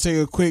 minutes. We're going to take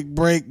a quick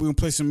break. We're going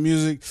to play some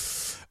music.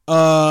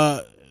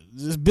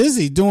 Just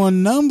busy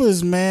doing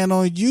numbers, man,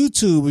 on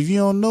YouTube. If you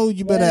don't know,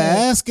 you better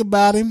ask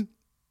about him.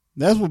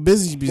 That's what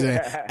Busy be saying.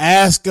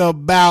 Ask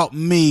about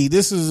me.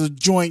 This is a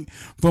joint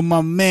from my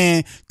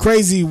man,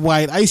 Crazy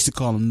White. I used to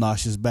call him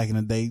Nauseous back in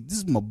the day. This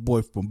is my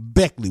boy from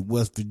Beckley,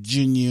 West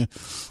Virginia.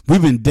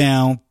 We've been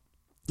down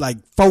like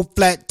 4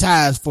 flat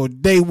tires for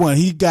day one.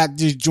 He got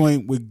this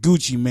joint with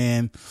Gucci,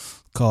 man,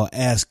 called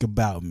Ask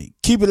About Me.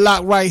 Keep it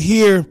locked right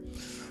here.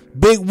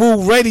 Big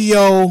Woo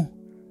Radio,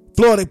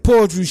 Floetic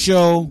Poetry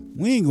Show.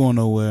 We ain't going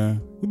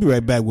nowhere. We'll be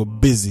right back with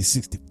Busy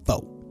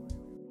 64.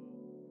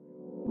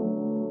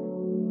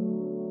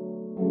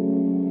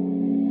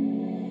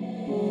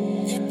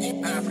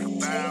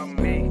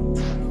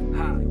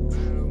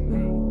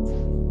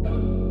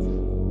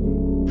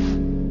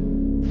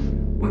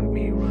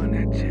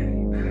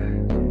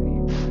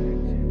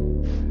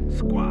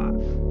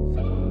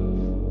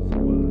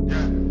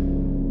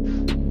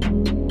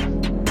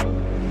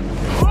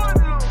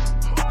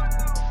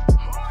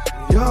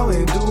 Y'all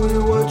ain't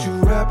doing what you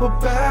rap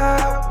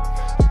about.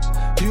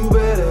 You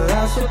better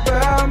ask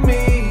about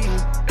me.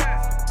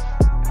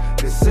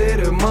 They say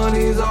that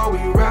money's all we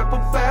rap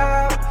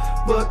about,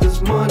 but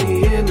there's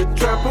money in the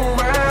trap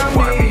around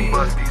me.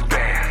 Bust these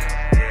bands,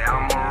 yeah,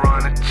 I'ma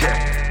run a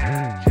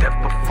check.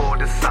 Death before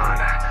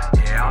dishonor,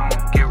 yeah,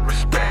 I'ma get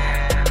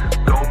respect.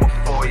 Go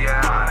before your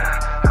honor,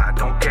 I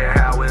don't care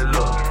how it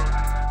look.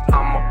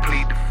 I'ma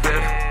plead the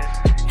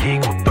fifth, he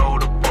gon' throw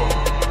the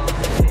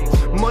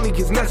book. Money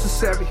is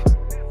necessary,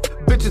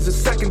 bitches are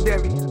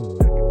secondary.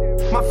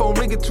 My phone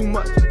ringing too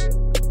much,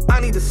 I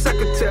need a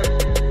secretary.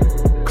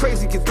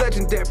 Crazy is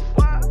legendary,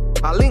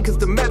 I link is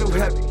the metal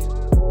heavy.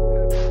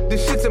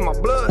 This shit's in my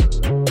blood,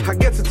 I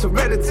guess it's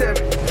hereditary.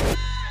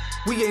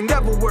 We ain't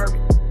never worried,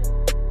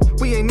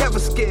 we ain't never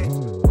scared.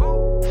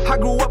 I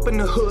grew up in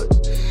the hood,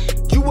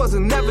 you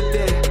wasn't never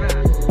there.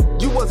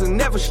 You wasn't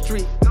never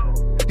street,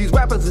 these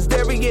rappers is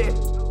there, yeah.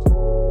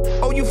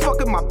 Oh, you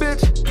fucking my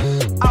bitch?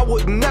 I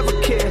would never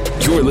care.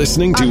 You're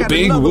listening to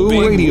Big Woo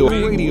Radio.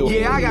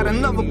 Yeah, I got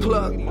another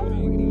plug.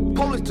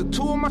 Polish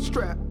tattoo on my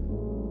strap.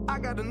 I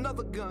got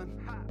another gun.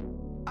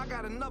 I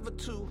got another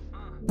two.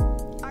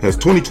 Has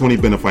 2020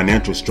 been a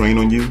financial strain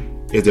on you?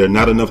 Is there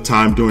not enough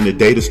time during the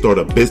day to start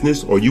a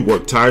business, or you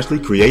work tirelessly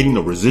creating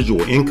a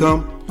residual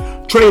income?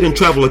 Trade and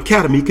Travel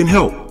Academy can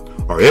help.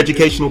 Our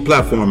educational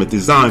platform is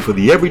designed for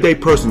the everyday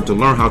person to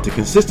learn how to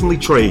consistently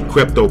trade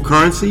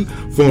cryptocurrency,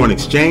 foreign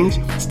exchange,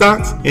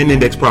 stocks, and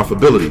index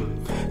profitability.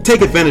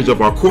 Take advantage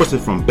of our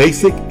courses from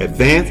basic,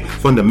 advanced,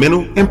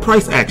 fundamental, and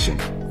price action.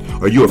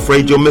 Are you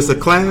afraid you'll miss a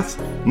class?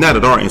 Not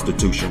at our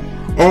institution.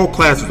 All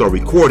classes are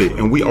recorded,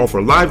 and we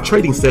offer live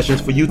trading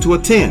sessions for you to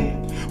attend.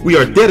 We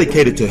are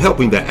dedicated to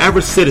helping the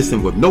average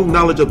citizen with no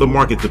knowledge of the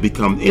market to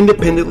become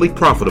independently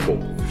profitable.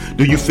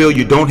 Do you feel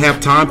you don't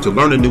have time to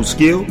learn a new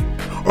skill?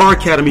 Our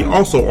academy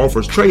also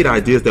offers trade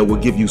ideas that will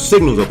give you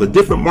signals of the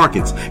different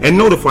markets and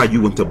notify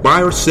you when to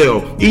buy or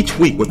sell each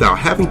week without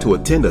having to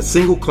attend a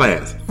single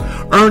class.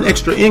 Earn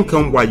extra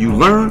income while you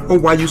learn or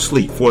while you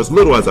sleep for as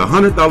little as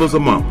 $100 a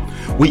month.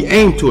 We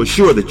aim to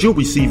assure that you'll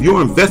receive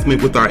your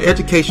investment with our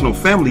educational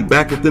family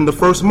back within the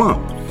first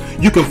month.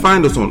 You can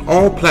find us on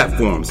all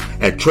platforms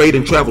at Trade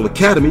and Travel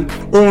Academy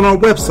or on our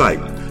website,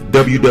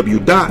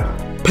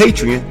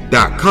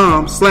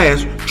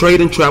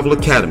 www.patreon.com/Trade and Travel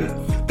Academy.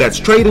 That's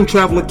Trade and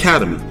Travel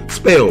Academy,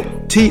 spelled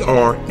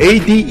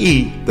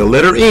TRADE, the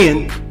letter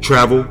N,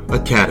 Travel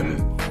Academy.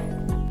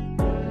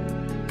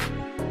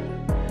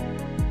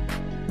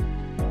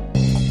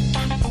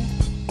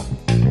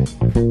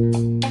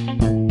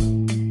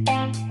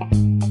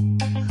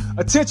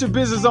 Attention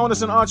business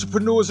owners and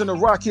entrepreneurs in the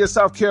Rock Hill,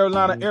 South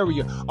Carolina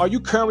area. Are you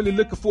currently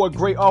looking for a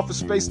great office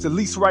space to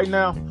lease right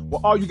now?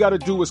 Well, all you got to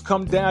do is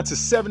come down to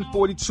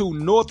 742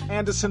 North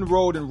Anderson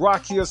Road in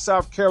Rock Hill,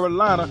 South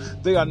Carolina.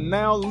 They are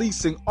now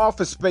leasing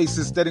office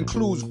spaces that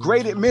includes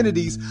great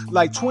amenities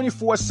like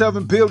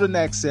 24/7 building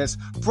access,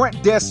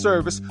 front desk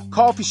service,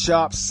 coffee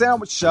shop,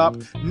 sandwich shop,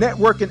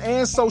 networking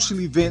and social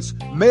events,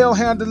 mail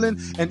handling,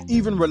 and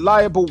even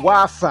reliable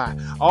Wi-Fi.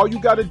 All you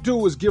got to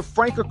do is give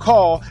Frank a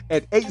call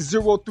at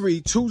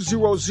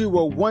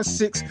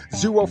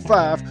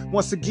 803-200-1605.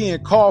 Once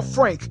again, call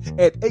Frank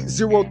at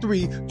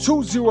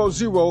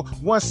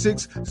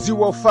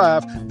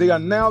 803-200-1605. They are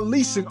now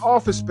leasing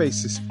office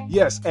spaces.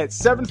 Yes, at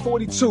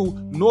 742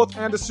 North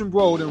Anderson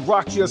Road in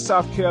Rock Hill,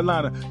 South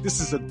Carolina.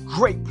 This is a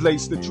great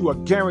place that you are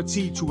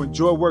guaranteed to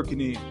enjoy working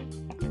in.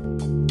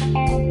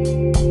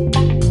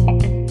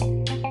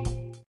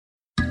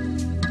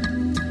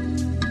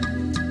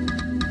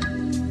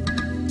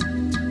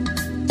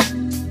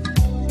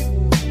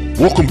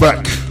 Welcome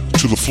back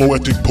to the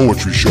Floetic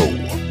Poetry Show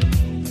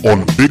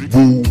on Big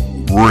Woo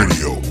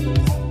Radio.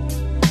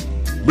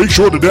 Make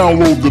sure to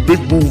download the Big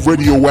Woo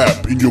Radio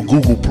app in your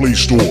Google Play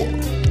Store.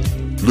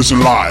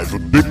 Listen live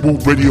at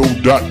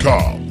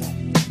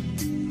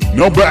bigwooradio.com.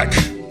 Now back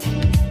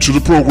to the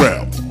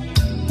program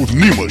with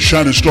Nima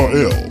Shining Star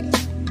L,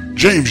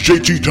 James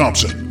Jt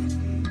Thompson,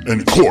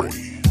 and Corey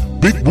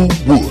Big Woo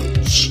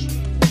Woods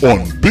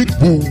on Big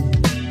Woo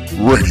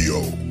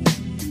Radio.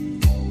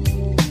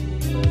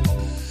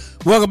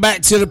 Welcome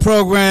back to the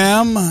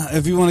program.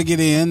 If you want to get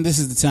in, this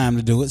is the time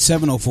to do it.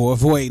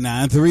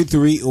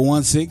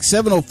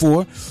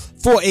 704-489-3316.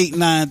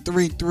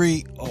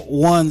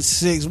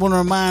 704-489-3316. Want to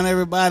remind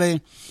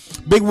everybody,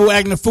 Big Woo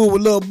acting the fool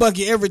with Lil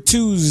Bucky every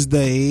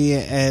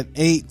Tuesday at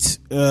 8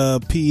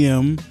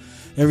 p.m.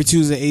 Every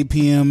Tuesday at 8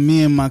 p.m.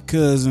 Me and my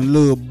cousin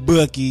Lil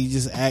Bucky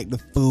just act the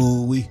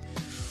fool. We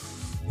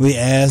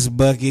ask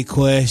Bucky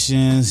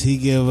questions. He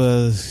give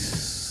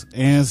us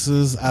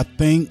answers. I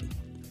think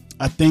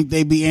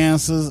they be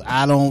answers.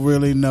 I don't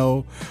really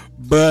know.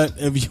 But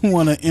if you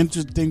want an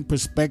interesting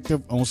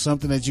perspective on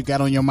something that you got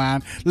on your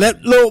mind,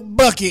 let Lil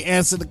Bucky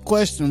answer the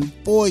question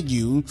for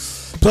you.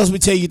 Plus, we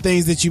tell you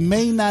things that you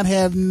may not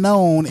have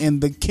known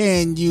in the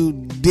Can You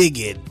Dig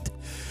It?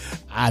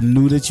 I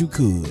knew that you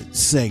could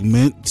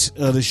segment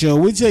of the show.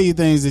 We tell you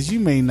things that you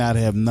may not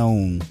have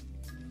known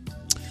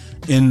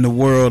in the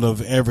world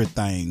of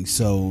everything.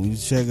 So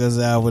check us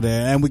out over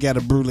there. And we got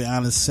a brutally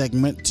honest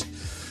segment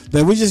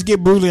that we just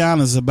get brutally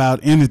honest about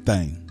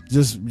anything.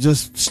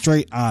 Just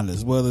straight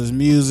honest, whether it's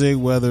music,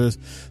 whether it's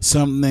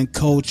something in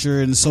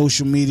culture and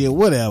social media,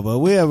 whatever.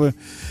 We're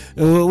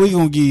going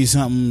to give you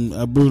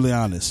something brutally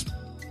honest.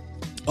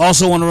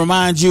 Also want to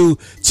remind you,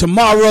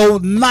 tomorrow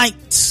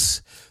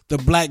night, the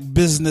Black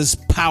Business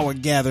Power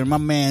Gathering. My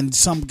man,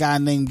 some guy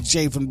named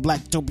Jay from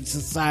Black Topic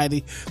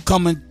Society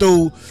coming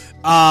through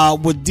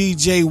with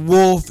DJ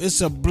Wolf.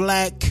 It's a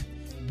Black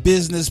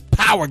Business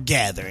Power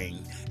Gathering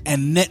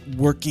and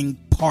networking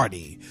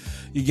party.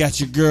 You got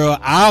your girl,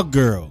 our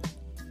girl,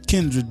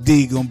 Kendra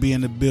D, gonna be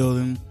in the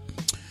building.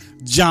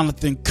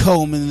 Jonathan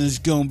Coleman is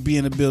gonna be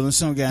in the building.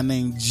 Some guy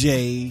named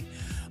Jay.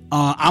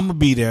 I'm gonna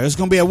be there. It's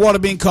gonna be at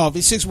Waterbean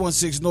Coffee,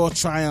 616 North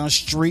Tryon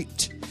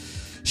Street,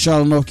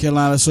 Charlotte, North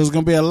Carolina. So it's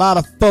gonna be a lot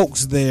of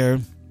folks there,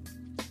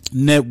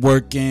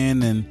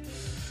 networking and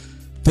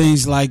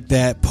things like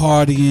that,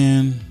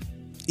 partying,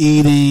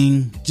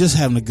 eating, just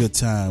having a good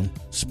time.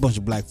 It's a bunch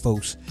of black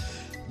folks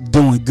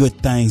doing good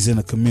things in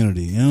the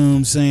community. You know what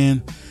I'm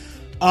saying?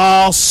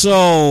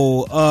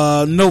 Also,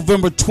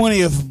 November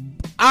 20th,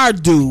 our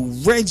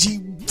dude, Reggie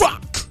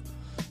Rock,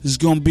 is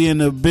going to be in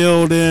the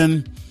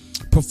building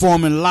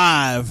performing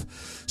live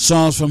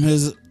songs from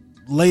his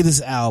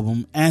latest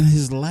album and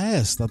his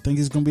last. I think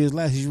it's going to be his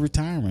last. He's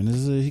retiring.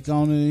 He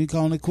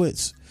calling it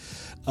quits.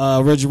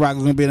 Reggie Rock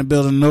is going to be in the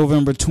building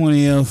November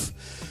 20th.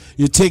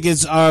 Your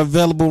tickets are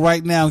available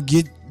right now.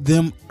 Get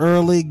them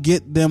early.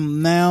 Get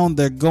them now.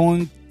 They're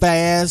going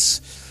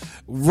fast.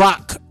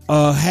 Rock.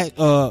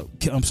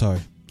 I'm sorry.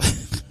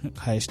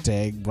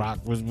 Hashtag rock.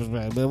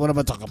 What am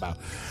I talking about?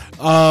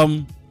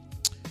 $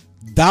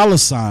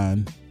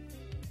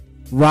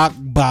 rock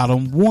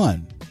bottom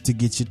 1 to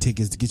get your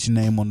tickets, to get your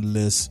name on the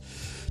list.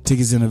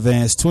 Tickets in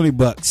advance,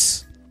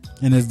 $20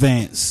 in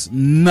advance.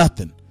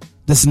 Nothing.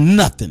 That's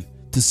nothing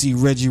to see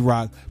Reggie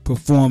Rock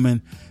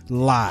performing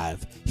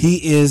live.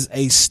 He is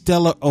a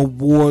Stellar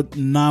Award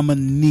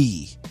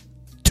nominee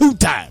 2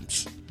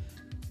 times.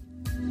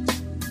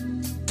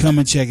 Come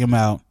and check him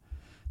out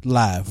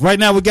live. Right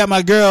now we got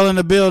my girl in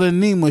the building,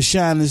 Nima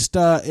Shining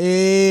Star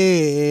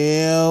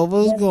L.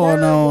 What's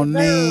going on,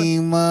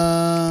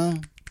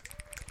 Nima?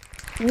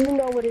 You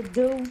know what it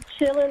do.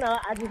 Chilling.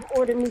 I just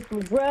ordered me some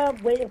grub,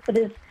 waiting for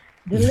this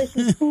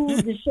delicious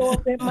food to show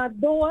up at my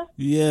door.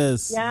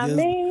 Yes. Yeah, you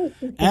know what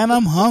I mean? And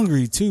I'm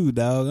hungry too,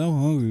 dog.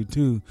 I'm hungry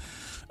too.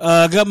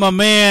 Got my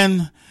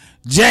man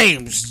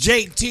James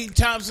Jt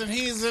Thompson.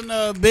 He's in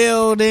the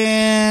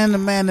building. The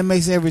man that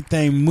makes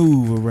everything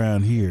move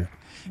around here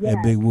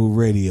at Big Woo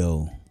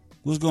Radio.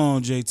 What's going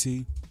on,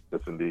 JT?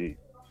 Yes, indeed.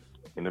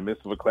 In the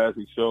midst of a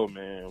classic show,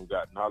 man, we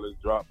got knowledge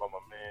dropped by my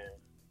man.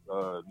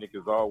 Nick,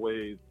 as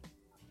always,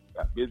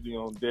 got busy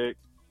on deck.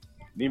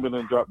 Nima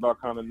done dropped all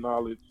kind of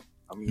knowledge.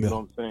 I mean, you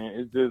know what I'm saying?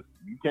 It's just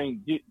you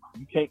can't get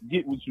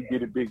what you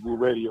get at Big Woo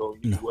Radio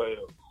anywhere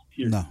else.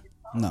 Period.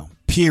 No.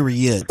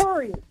 Period.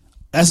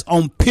 That's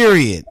on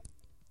period.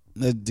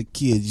 The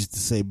kids used to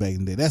say back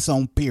in the day. That's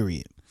on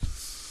period.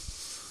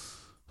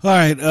 All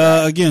right.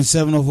 Again,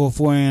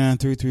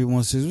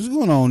 704-489-3316. What's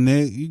going on,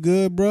 Nick? You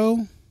good,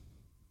 bro?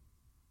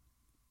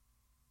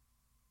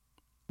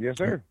 Yes,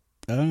 sir.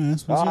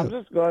 That's what's I'm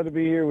just glad to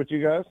be here with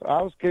you guys.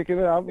 I was kicking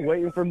it. I'm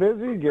waiting for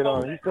Busy to get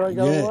on. You still ain't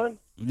got one?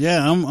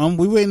 Yeah,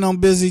 we waiting on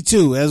Busy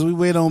too. As we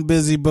wait on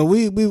Busy, but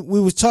we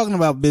was talking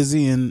about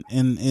Busy and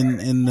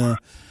the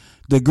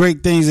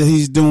great things that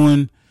he's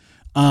doing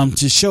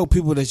to show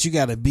people that you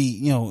gotta be,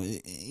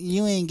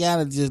 you ain't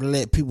gotta just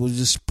let people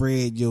just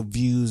spread your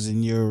views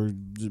and your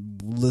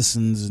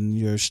listens and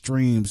your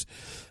streams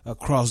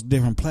across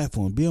different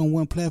platforms. Be on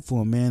one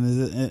platform, man.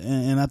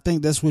 And I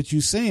think that's what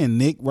you're saying,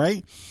 Nick,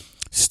 right?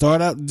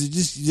 Start out,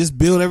 just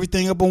build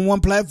everything up on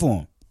one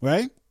platform,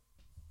 right?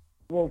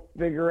 Well,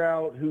 figure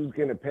out who's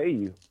going to pay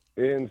you.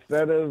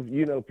 Instead of,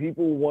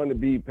 people want to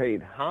be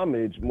paid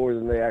homage more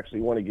than they actually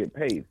want to get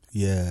paid.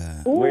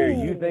 Yeah. Where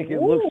you think it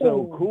looks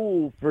so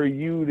cool for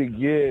you to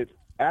get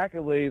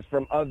accolades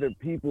from other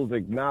people's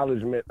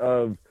acknowledgement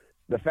of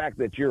the fact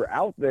that you're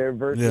out there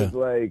versus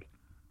like,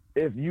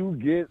 if you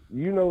get,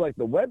 like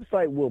the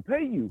website will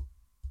pay you.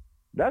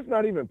 That's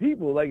not even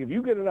people. Like if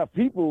you get enough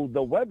people,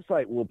 the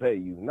website will pay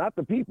you, not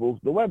the people,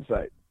 the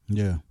website.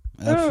 Yeah,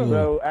 absolutely.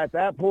 So at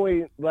that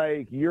point,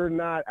 like you're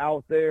not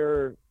out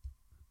there.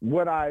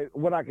 What I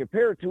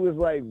compare it to is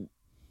like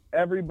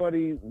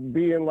everybody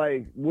being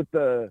like with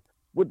the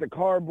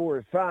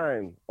cardboard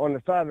sign on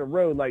the side of the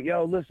road, like,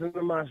 yo, listen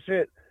to my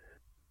shit.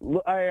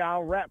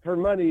 I'll rap for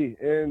money,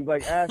 and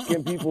like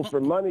asking people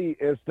for money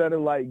instead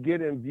of like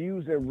getting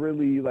views and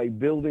really like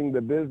building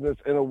the business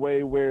in a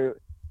way where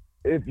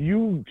if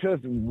you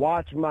just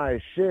watch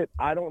my shit,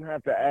 I don't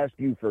have to ask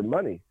you for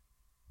money.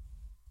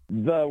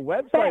 The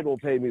website will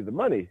pay me the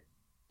money.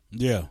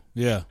 Yeah,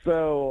 yeah.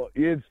 So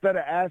instead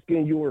of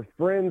asking your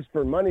friends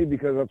for money,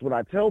 because that's what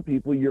I tell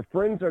people, your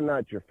friends are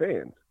not your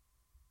fans.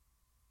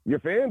 Your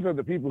fans are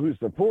the people who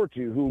support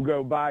you, who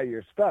go buy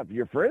your stuff.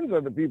 Your friends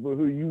are the people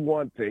who you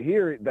want to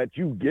hear it, that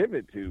you give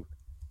it to.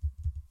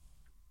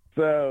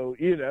 So,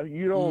 you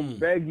don't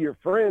beg your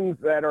friends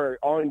that are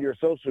on your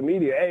social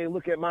media, hey,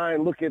 look at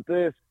mine, look at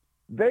this.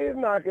 They're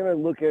not going to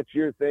look at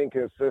your thing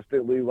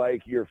consistently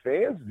like your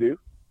fans do.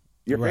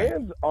 Your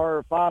fans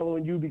are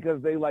following you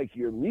because they like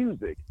your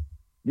music.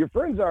 Your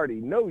friends already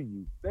know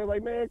you. They're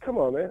like, man, come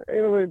on, man.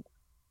 Ain't nobody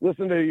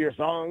listen to your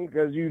song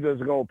because you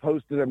just gonna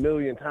post it a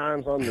million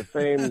times on the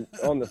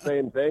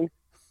same thing.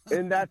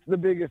 And that's the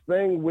biggest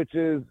thing, which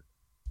is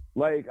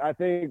like I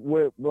think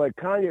what like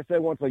Kanye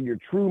said once, like your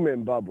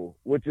Truman bubble,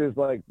 which is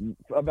like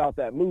about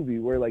that movie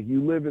where like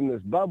you live in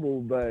this bubble,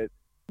 but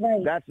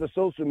that's the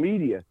social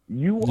media.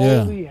 You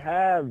only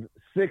have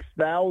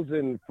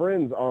 6,000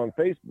 friends on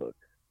Facebook.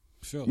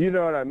 Sure. You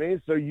know what I mean?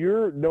 So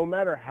you're, no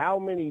matter how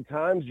many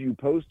times you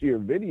post your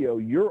video,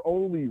 you're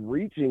only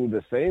reaching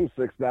the same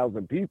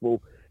 6,000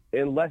 people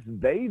unless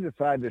they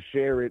decide to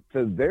share it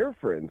to their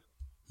friends.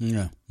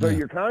 Yeah. So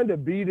you're kind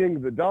of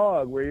beating the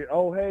dog where,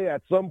 hey,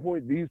 at some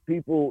point these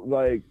people,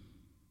 like,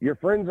 your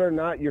friends are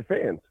not your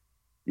fans.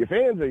 Your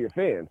fans are your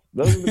fans.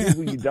 Those are the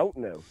people you don't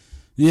know.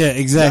 Yeah,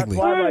 exactly.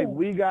 That's why, like,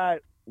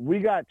 we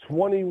got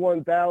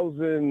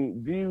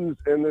 21,000 views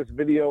in this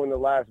video in the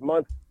last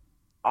month.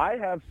 I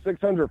have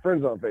 600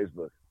 friends on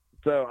Facebook.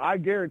 So I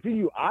guarantee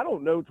you, I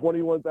don't know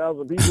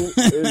 21,000 people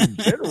in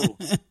general.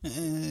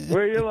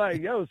 Where you're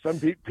like, yo, some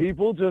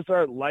people just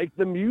are like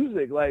the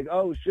music. Like,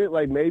 oh, shit,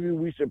 like maybe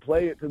we should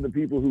play it to the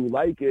people who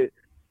like it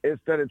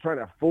instead of trying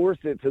to force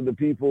it to the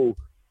people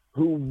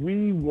who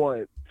we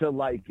want to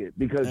like it.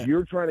 Because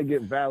you're trying to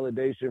get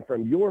validation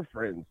from your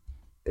friends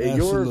and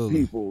your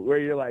people. Where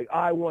you're like,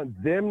 I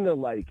want them to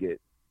like it.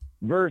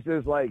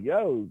 Versus like,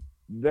 yo,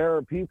 there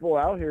are people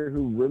out here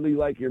who really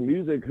like your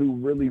music, who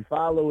really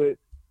follow it,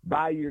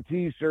 buy your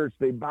T-shirts,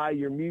 they buy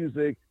your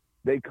music,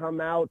 they come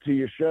out to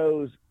your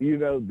shows,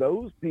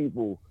 those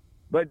people.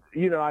 But,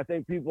 I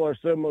think people are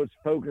so much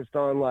focused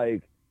on,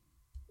 like,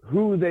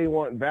 who they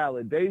want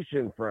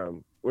validation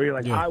from, where you're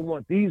like, I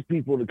want these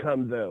people to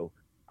come, though.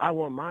 I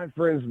want my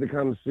friends to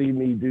come see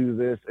me do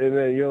this. And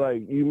then you're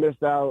like, you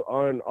missed out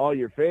on all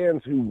your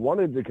fans who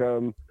wanted to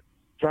come,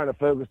 trying to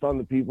focus on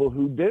the people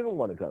who didn't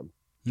want to come.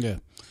 Yeah.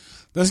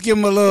 Let's give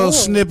him a little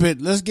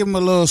snippet. Let's give him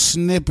a little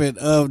snippet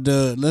of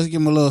the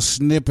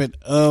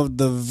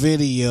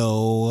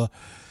video.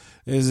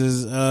 This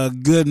is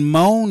Good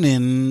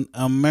Morning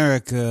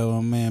America, my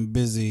man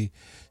Busy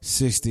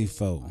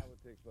 64.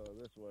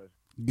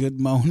 Good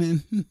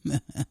morning.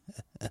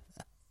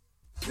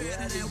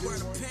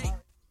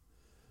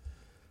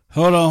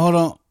 Hold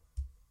on.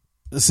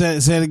 Say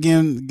it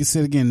again.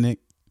 Say it again, Nick.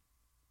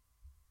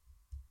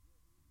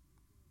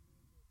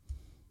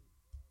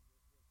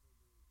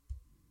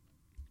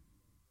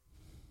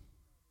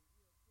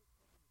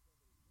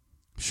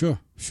 Sure.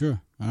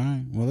 All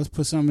right. Well, let's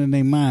put something in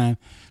their mind.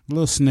 A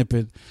little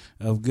snippet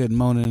of Good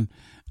Morning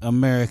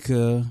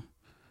America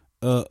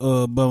by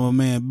my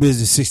man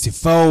Busy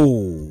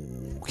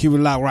 64. Keep it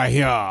locked right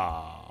here.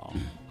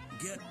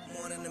 Good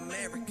morning,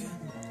 America.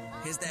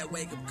 Here's that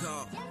wake-up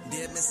call.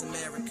 Dear Miss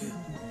America,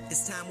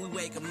 it's time we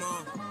wake them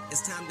all.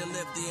 It's time to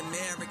live the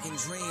American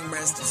dream.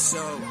 Rest your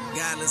soul.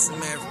 God bless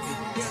America.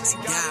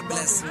 God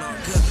bless them all.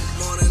 Good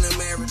morning,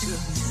 America.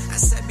 I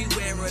said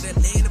beware of the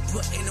name to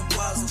put in the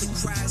walls of the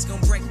cries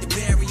gonna break the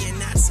barrier.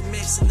 Not to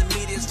mention the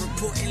media's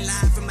reporting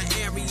live from my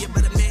area,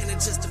 but a man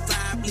is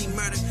justifiably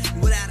murdered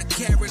without a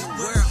care in the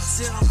world.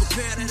 still don't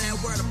compare to that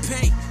world of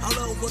pain. All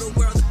over the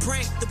world of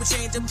prank that would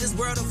change up this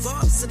world of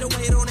art. So don't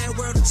wait on that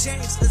world to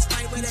change. Let's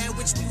fight with that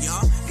which we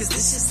are. Cause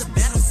this is a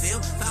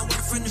battlefield. Fight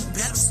word from the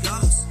battle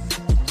scars.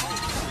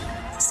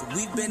 So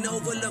we've been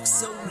overlooked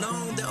so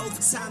long that over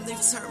time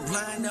they've turned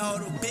blind to all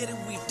the bitter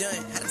we've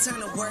done. Had to turn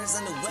the words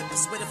on the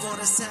weapons, waiting for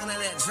the sound of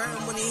that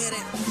drum when he hit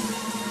it.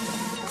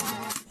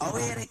 Oh,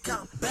 here they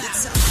come back.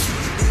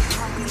 They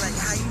call me like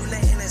how you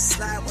letting it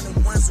slide when the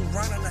ones who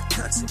run on the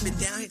country been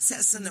down here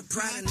testing the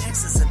pride and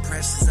excess and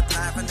pressures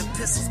applied when the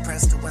pistols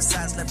pressed to one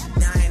side's left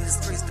dying in the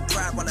streets to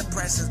pride while the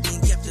pressure's being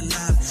kept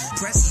alive.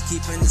 Pressures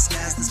keeping the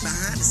skies that's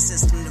behind the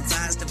system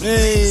devised to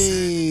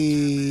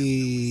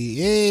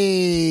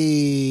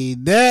Hey,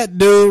 that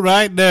dude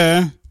right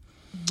there.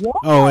 Whoa.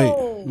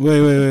 Oh,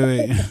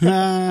 wait.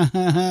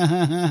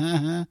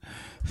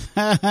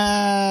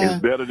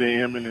 It's better than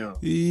Eminem.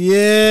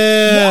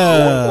 Yeah.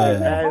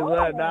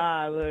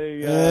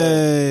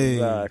 Hey,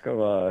 come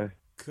on.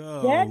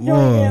 That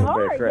joint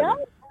hard, yo.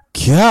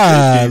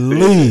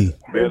 Golly.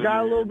 We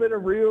got a little bit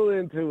of real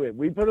into it.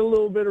 We put a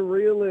little bit of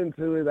real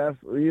into it. That's,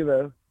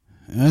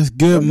 That's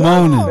good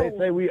moaning. They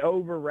say we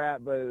over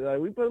rap, but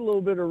we put a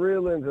little bit of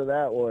real into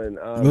that one.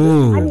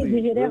 Ooh. I need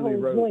to hear that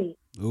whole joint.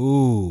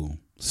 Ooh.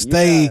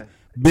 Stay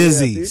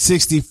busy,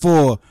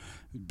 64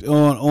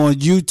 on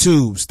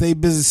YouTube. Stay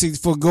busy,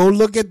 64. Go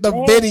look at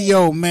the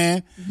video,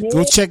 man.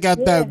 Go check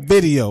out that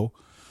video.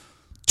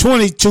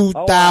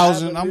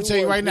 22,000. I'm going to tell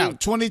you right now,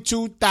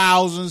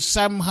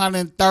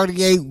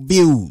 22,738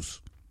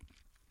 views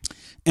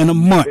in a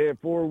month. In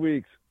 4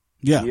 weeks.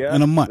 Yeah,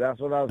 in a month. That's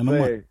what I was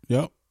saying.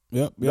 Yep.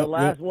 The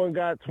last one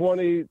got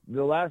 20.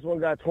 The last one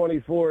got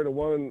 24. The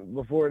one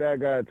before that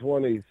got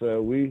 20.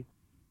 So we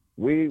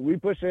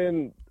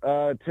pushing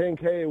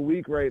 10K a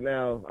week right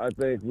now. I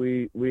think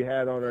we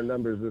had on our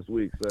numbers this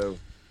week. So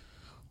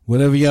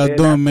whatever y'all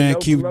doing, man,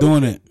 keep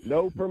doing it.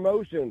 No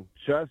promotion,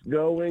 just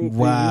going to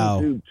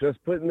YouTube,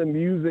 just putting the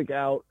music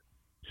out,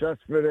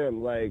 just for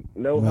them. Like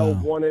no help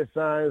wanted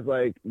signs.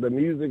 Like the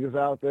music is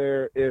out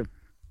there. If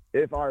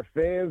our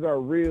fans are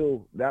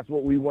real, that's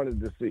what we wanted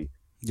to see.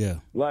 Yeah.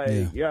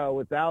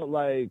 Without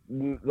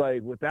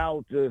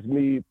without just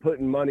me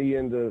putting money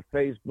into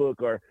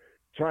Facebook or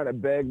trying to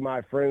beg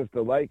my friends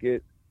to like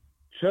it,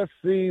 just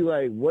see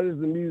what does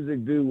the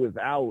music do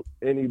without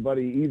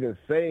anybody even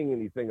saying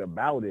anything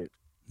about it.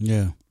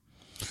 Yeah.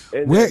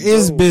 And Where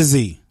is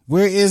Busy,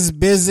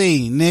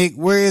 Nick?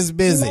 Where is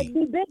Busy? He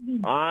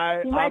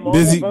might be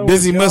busy. I'm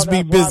busy must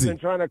be busy. I've been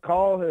trying to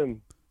call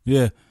him.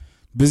 Yeah.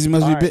 Busy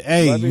must be busy.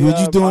 Hey,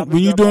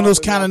 when you doing those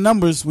kind of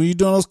numbers,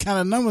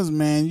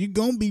 man, you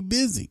gonna be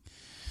busy.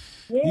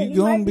 Yeah, you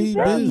gonna be busy.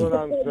 That's what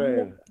I'm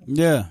saying.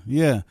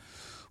 Yeah.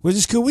 Which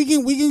is cool. We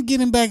can get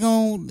him back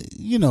on.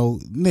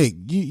 Nick,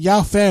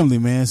 y'all family,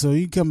 man. So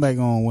you come back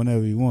on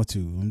whenever you want to.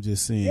 I'm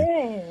just saying.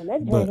 Yeah,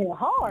 that joint hit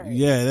hard.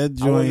 Yeah, that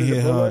joint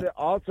hit hard.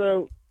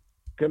 Also,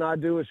 can I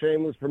do a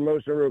shameless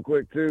promotion real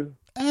quick too?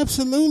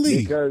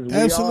 Absolutely. Because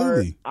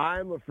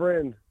I'm a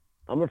friend.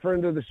 I'm a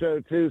friend of the show,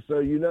 too.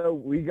 So,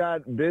 we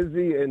got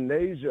Busy and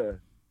Nasia.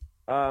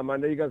 I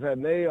know you guys had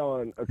Nay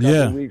on a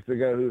couple of weeks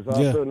ago, who's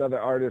also another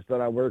artist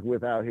that I work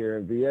with out here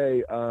in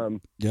VA.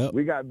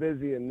 We got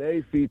Busy and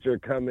Nay feature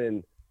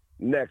coming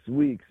next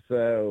week.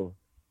 So,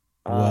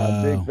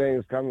 big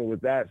things coming with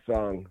that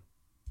song.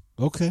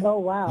 Okay. Oh,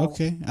 wow.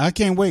 Okay. I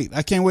can't wait,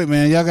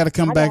 man. Y'all got to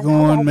come back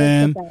on,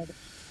 man.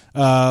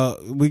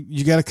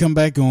 You got to come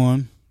back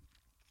on.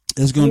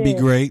 It's going to be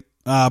great.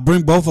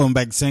 Bring both of them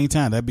back at the same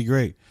time. That'd be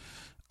great.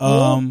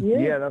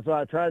 That's what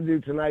I tried to do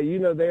tonight.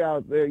 They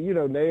out there.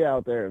 They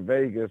out there in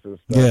Vegas and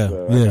stuff. Yeah.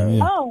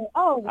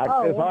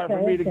 It's hard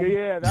for me to get.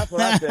 Yeah, that's what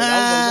I said.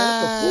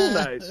 I was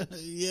like, man, it's a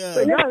school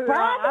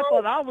night. I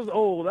thought I was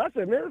old. I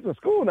said, man, it's a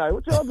school night.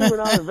 What y'all doing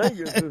out in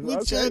Vegas?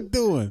 What y'all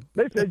doing?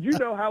 They said, you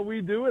know how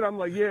we do it. I'm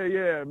like,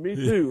 yeah, me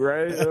too,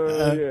 right? For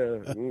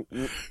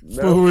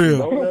real.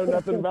 Don't know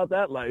nothing about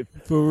that life.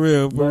 For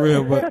real.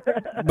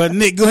 But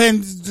Nick, go ahead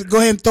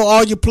and throw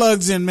all your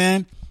plugs in,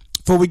 man.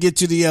 Before we get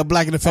to the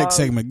Black and Effect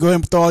segment, go ahead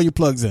and throw all your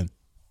plugs in.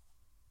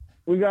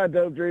 We got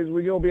Dope Dreams.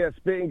 We're going to be at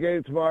Spitting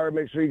Game tomorrow.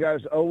 Make sure you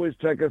guys always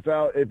check us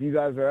out. If you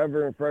guys are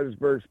ever in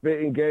Fredericksburg,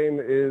 Spitting Game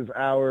is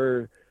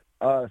our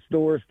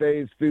store,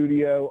 stage,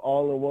 studio,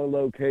 all in one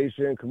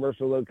location,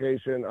 commercial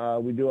location.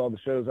 We do all the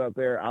shows out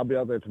there. I'll be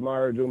out there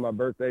tomorrow doing my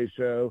birthday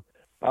show.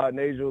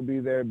 Nasia will be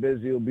there.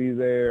 Busy will be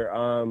there.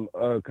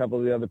 A couple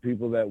of the other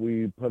people that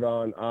we put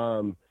on.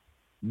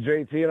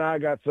 JT and I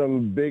got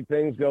some big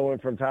things going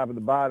from top to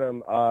the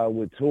bottom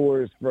with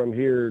tours from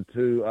here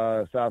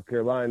to South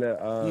Carolina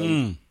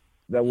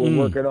that we're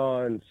working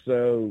on.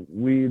 So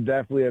we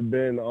definitely have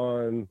been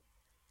on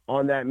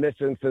that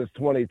mission since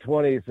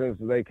 2020, since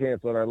they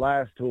canceled our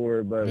last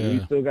tour. But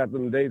we still got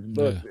them dates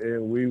booked,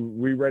 and we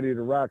ready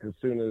to rock as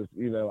soon as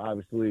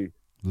obviously.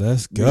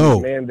 Let's go.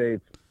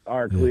 Mandates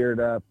are cleared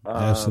up.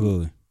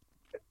 Absolutely.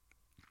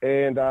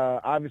 And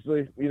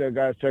obviously,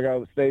 guys, check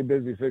out Stay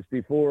Busy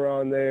 64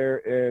 on there,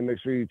 and make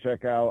sure you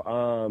check out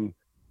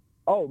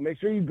Oh, make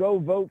sure you go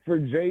vote for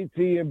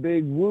JT and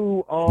Big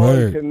Woo on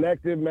Word.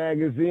 Connected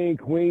Magazine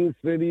Queen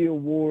City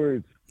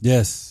Awards.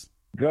 Yes.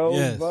 Go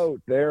Yes. vote.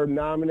 They're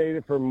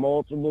nominated for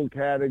multiple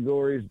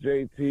categories.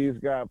 JT's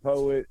got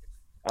Poet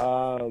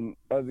of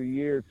the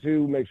Year,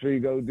 too. Make sure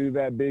you go do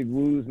that. Big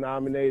Woo's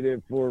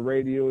nominated for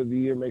Radio of the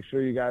Year. Make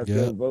sure you guys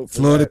go vote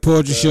for Floetic that.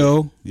 Poetry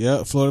Show.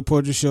 Yep. Floetic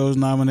Poetry Show is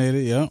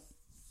nominated. Yep.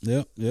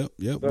 So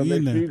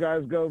make sure you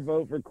guys go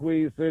vote for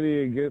Queen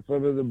City and get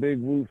some of the Big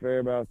Woo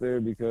fam out there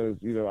because,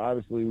 you know,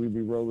 obviously we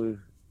be rolling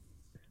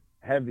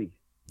heavy.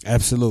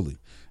 Absolutely.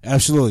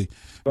 So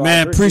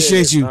man,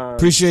 appreciate you. it.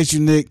 Appreciate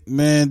you, Nick.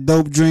 Man,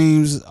 dope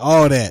dreams,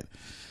 all that.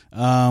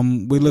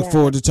 We look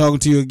forward to talking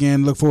to you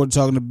again. Look forward to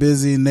talking to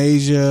Busy,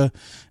 Nasia,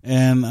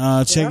 and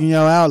checking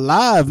y'all out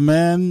live,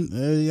 man.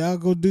 Y'all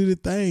go do the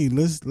thing.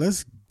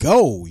 Let's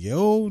go,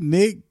 yo.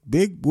 Nick,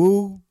 Big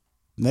Woo,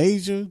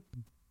 Nasia,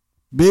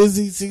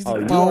 Busy,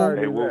 64.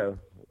 Hey, Woo.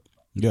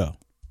 Yeah,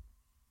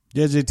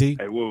 JT.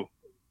 Hey, Woo.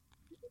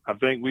 I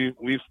think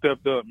we've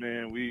stepped up,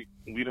 man. We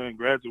done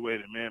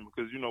graduated, man,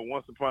 because, you know,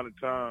 once upon a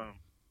time,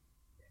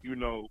 you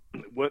know,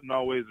 it wasn't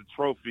always a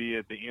trophy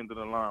at the end of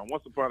the line.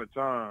 Once upon a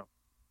time,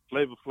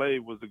 Flavor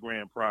Flav was the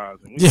grand prize,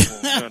 and we don't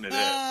want none of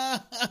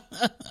that.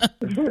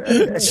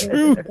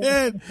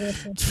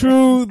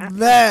 True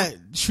that.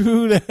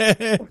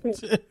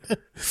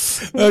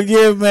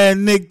 Again,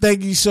 man, Nick,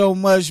 thank you so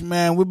much,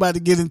 man. We're about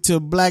to get into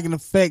Black in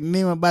Effect.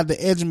 Nima about to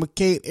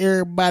educate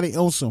everybody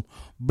on some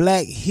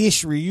Black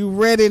history. You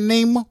ready,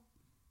 Nima?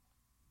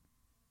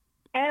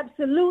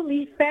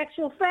 Absolutely.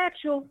 Factual.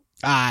 All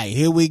right,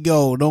 here we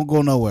go. Don't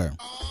go nowhere.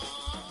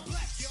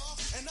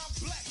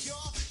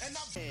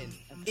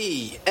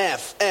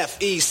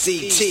 EFFECT.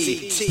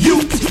 You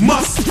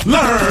must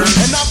learn.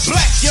 And I'm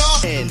black,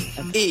 y'all.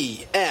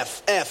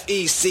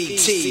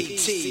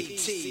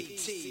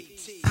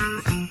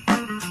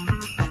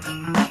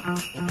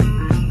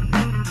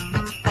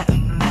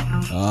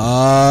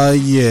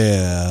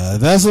 Yeah.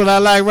 That's what I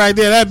like right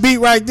there. That beat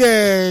right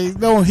there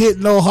don't hit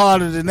no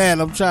harder than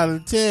that. I'm trying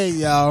to tell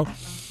y'all.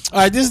 All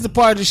right, this is the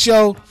part of the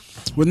show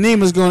where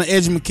Nima's going to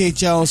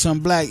educate y'all on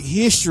some Black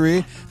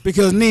history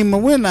because,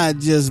 Nima, we're not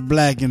just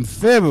Black in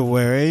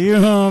February. You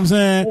know what I'm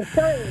saying?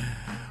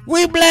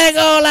 We Black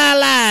all our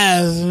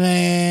lives,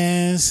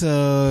 man.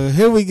 So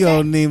here we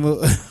go, Nima.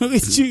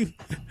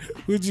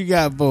 What you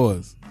got for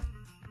us?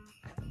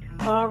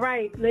 All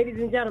right, ladies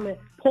and gentlemen.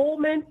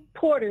 Pullman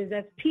porters,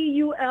 that's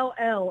Pullman,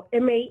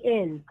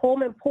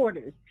 Pullman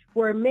porters,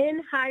 were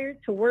men hired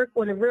to work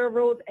on the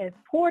railroads as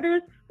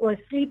porters on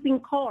sleeping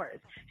cars.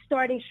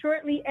 Starting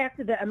shortly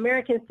after the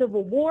American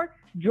Civil War,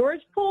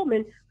 George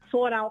Pullman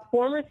sought out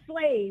former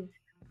enslaved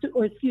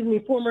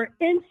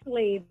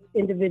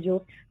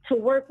individuals to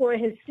work on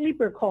his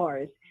sleeper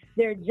cars.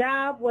 Their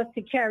job was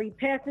to carry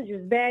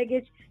passengers'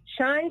 baggage,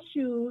 shine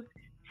shoes,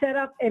 set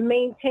up and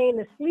maintain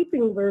the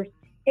sleeping berths,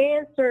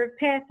 and serve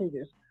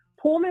passengers.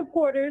 Pullman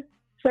porters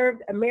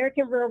served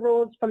American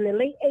railroads from the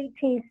late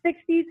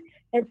 1860s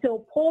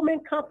until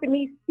Pullman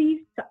Company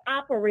ceased to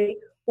operate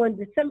on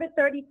December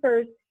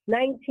 31st,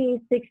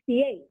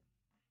 1968.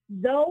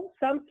 Though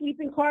some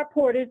sleeping car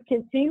porters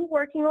continue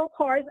working on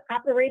cars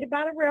operated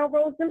by the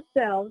railroads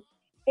themselves,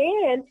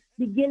 and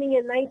beginning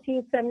in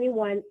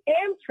 1971,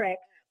 Amtrak,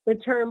 the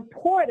term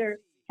porter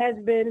has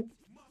been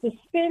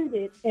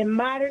suspended in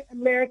modern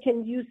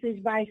American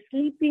usage by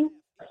sleeping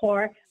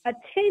car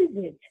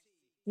attendant,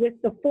 with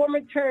the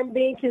former term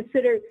being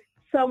considered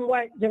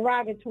somewhat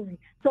derogatory.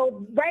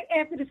 So right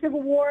after the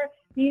Civil War,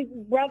 these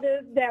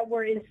brothers that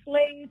were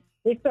enslaved,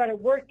 they started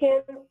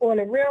working on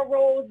the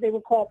railroads. They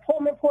were called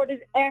Pullman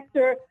porters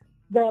after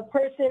the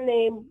person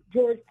named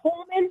George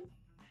Pullman.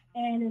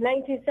 And in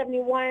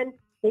 1971,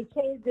 they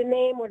changed the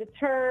name or the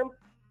term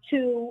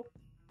to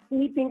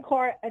sleeping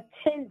car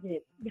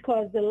attendant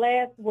because the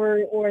last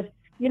word, or,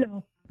 you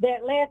know,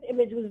 that last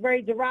image was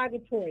very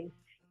derogatory.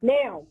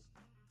 Now,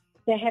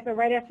 that happened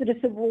right after the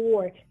Civil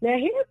War. Now,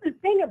 here's the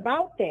thing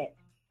about that.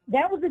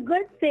 That was a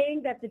good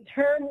thing that the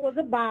term was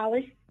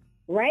abolished,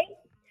 right?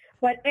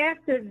 But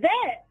after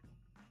that,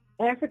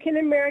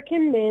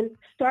 African-American men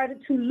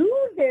started to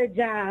lose their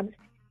jobs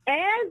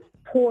as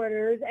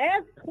porters,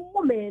 as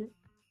pullmen,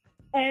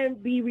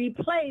 and be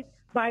replaced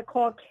by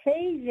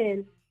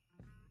Caucasian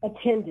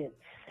attendants.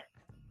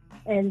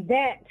 And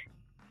that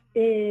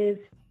is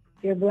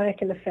your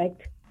Black in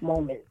Effect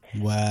moment.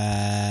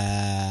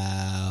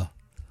 Wow.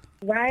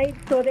 Right?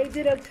 So they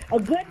did a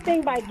good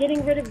thing by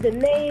getting rid of the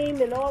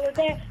name and all of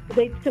that. But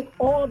they took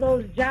all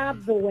those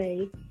jobs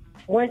away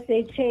once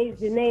they changed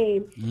the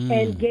name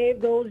and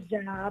gave those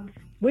jobs,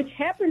 which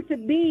happened to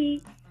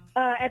be,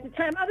 at the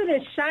time, other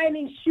than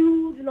shining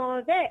shoes and all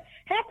of that,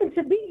 happened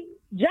to be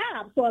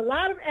jobs. So a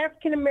lot of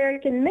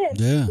African-American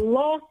men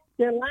lost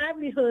their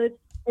livelihoods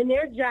and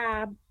their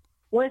jobs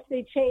once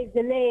they changed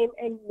the name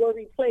and were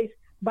replaced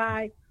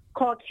by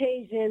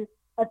Caucasian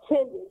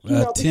attendants. You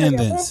know, because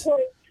at one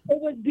point, it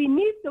was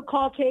beneath the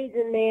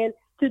Caucasian man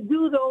to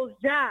do those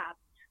jobs.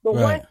 But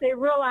once they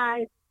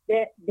realized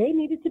that they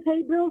needed to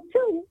pay bills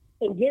too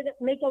and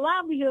make a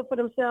livelihood for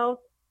themselves,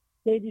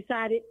 they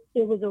decided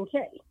it was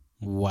okay.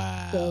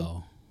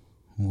 Wow.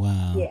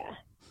 Wow. Yeah.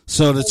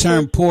 So the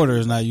term porter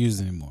is not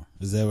used anymore.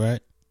 Is that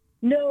right?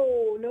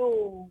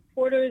 No.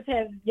 Porters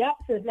have,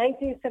 since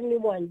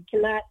 1971.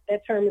 That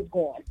term is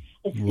gone.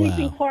 It's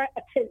sleeping car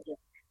attendant.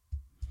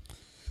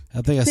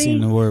 I think I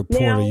seen the word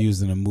porter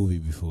used in a movie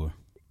before.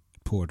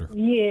 Porter.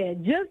 Yeah,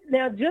 just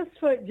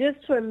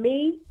for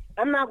me,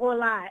 I'm not gonna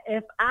lie.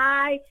 If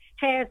I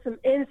had some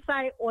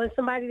insight on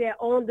somebody that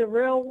owned the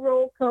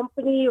railroad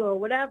company or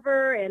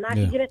whatever, and I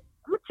could get it,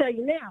 I'm gonna tell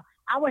you now,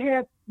 I would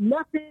have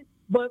nothing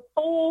but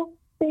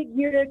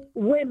full-figured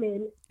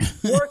women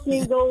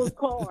working those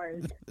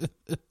cars.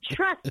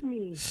 Trust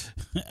me.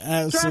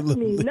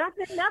 Absolutely.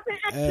 Nothing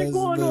extra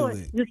going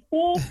on. Just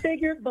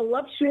full-figured,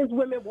 voluptuous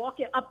women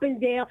walking up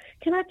and down.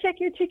 Can I check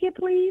your ticket,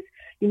 please?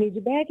 You need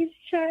your baggage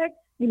checked.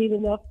 You need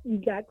enough. You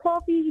got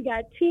coffee. You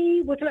got tea.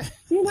 You know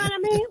what I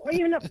mean? Or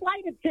even a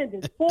flight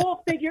attendant,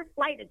 full-figured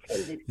flight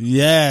attendant.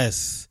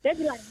 Yes. They'd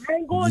be like, I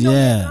ain't going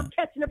nowhere. I'm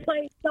catching a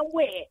plane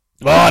somewhere.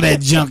 All that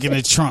junk in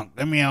the trunk.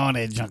 Let me all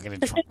that junk in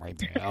the trunk right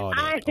there. All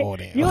that.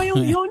 You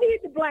don't need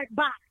the black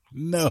box.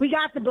 No. We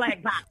got the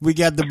black box. We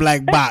got the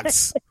black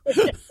box.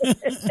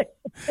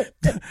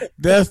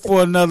 That's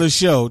for another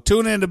show.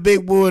 Tune in to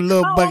Big Boo and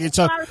Little Bucky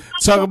talk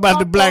about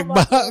the black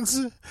box.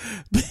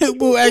 Big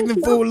Boo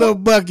acting fool, Little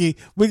Bucky.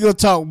 We gonna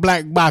talk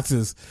black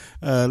boxes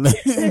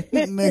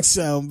next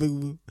time, Big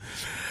Boo.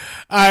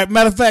 All right.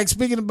 Matter of fact,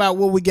 speaking about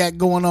what we got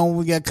going on, what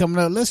we got coming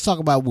up, let's talk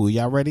about Woo.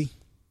 Y'all ready?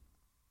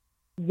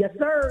 Yes,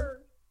 sir.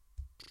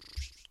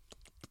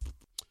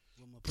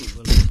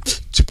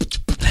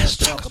 Let's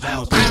talk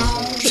about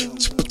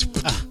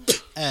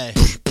hey.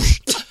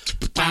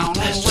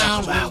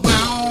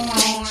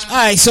 All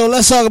right, so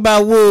let's talk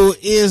about Woo.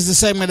 Is the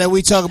segment that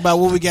we talk about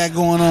what we got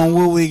going on,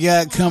 what we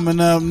got coming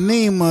up.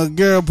 Nima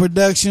Girl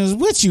Productions,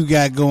 what you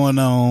got going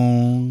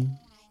on?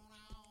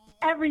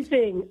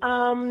 Everything.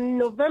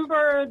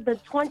 November the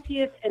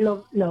 20th and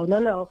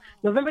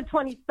November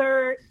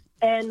 23rd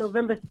and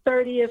November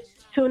 30th.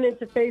 Tune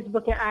into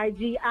Facebook and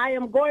IG. I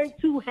am going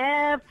to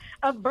have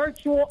a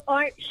virtual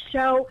art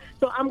show,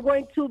 so I'm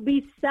going to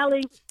be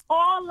selling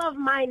all of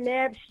my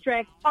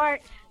abstract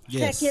art.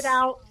 Yes. Check it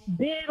out.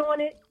 Bid on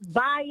it.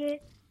 Buy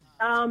it.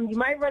 You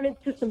might run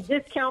into some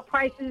discount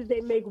prices.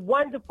 They make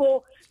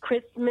wonderful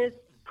Christmas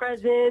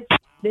presents.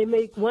 They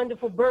make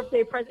wonderful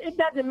birthday presents. It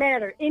doesn't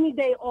matter. Any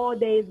day, all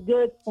day is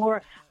good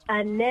for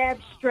an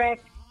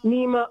abstract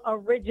Nima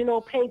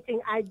original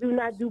painting. I do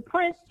not do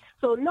prints,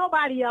 so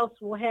nobody else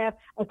will have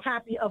a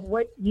copy of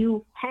what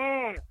you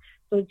have.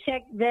 So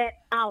check that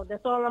out.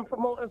 That's all I'm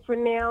promoting for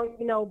now,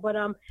 but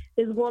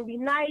it's going to be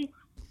nice.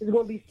 It's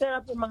going to be set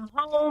up in my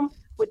home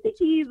with the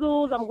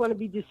easels. I'm going to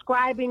be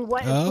describing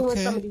what is doing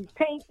some of these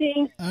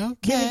paintings,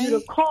 giving you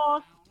the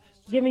cost,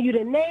 giving you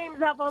the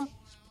names of them.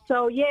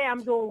 So, yeah,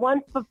 I'm doing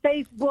one for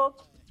Facebook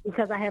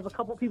because I have a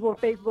couple people on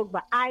Facebook,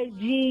 but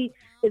IG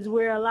is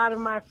where a lot of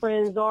my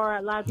friends are.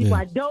 A lot of people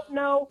I don't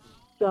know.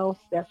 So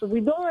that's what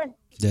we're doing.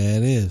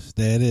 That is.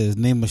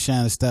 Nima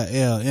Shining Star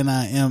L,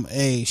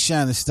 Nima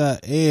Shining Star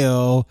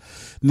L,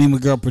 Nima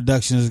Girl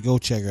Productions. Go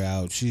check her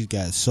out. She's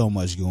got so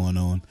much going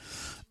on.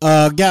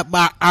 Got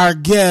our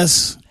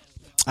guest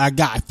I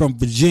got from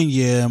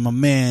Virginia, my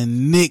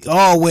man Nick.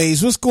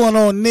 Always. What's going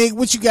on, Nick?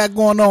 What you got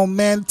going on,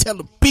 man? Tell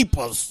the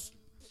peoples.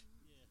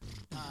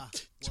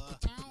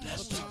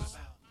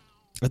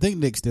 I think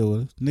Nick's still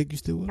with us. Nick, you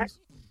still with us?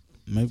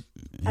 Maybe.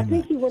 I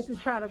think he went to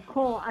try to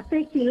call. I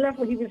think he left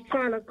when he was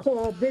trying to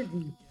call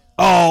busy.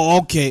 Oh,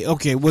 okay.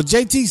 Well,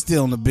 JT's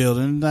still in the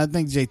building. I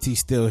think JT's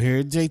still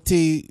here.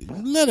 JT,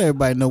 let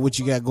everybody know what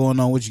you got going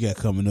on, what you got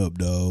coming up,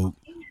 dog.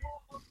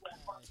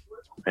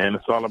 And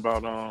it's all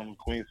about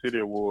Queen City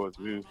Awards.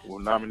 We were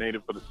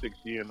nominated for the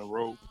 6th year in a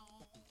row.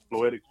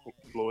 Floetic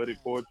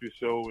Poetry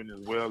Show, and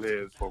as well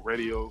as for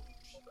Radio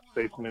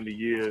Station of the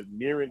Year,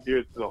 near and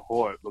dear to the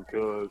heart,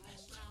 because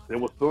there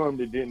was some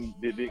that didn't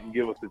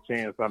give us a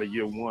chance out of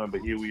year one,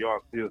 but here we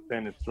are still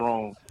standing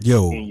strong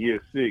in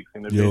year 6,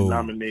 and have been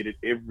nominated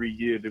every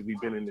year that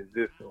we've been in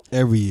existence.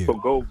 Every year. So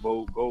go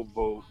vote,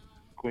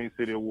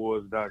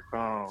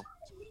 QueenCityAwards.com,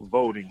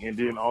 voting. And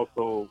then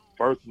also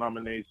first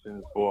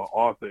nominations for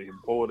Author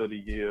and Poet of the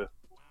Year.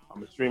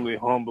 I'm extremely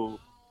humble.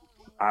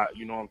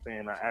 You know what I'm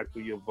saying? I ask for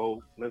your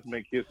vote. Let's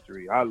make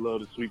history. I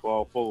love to sweep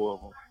all 4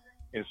 of them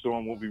and show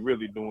them what we're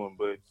really doing,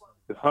 but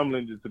it's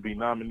humbling just to be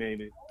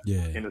nominated.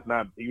 Yeah. And it's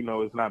not,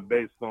 it's not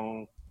based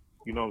on,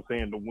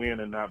 the win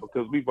or not,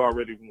 because we've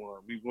already won.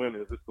 We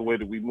winners. It's the way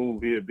that we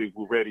move here at Big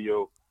Blue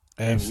Radio.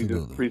 Absolutely. And we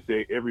just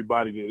appreciate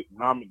everybody that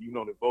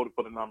that voted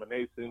for the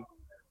nomination,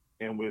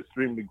 and we're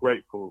extremely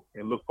grateful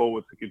and look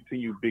forward to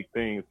continue big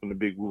things from the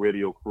Big Blue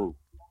Radio crew.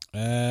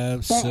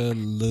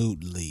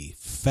 Absolutely.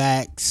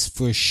 Facts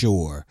for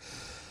sure.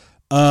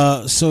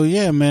 So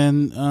yeah,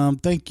 man.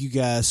 Thank you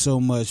guys so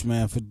much,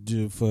 man,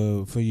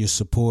 for your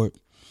support.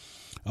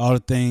 All the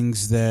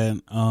things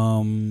that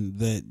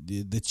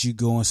you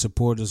go and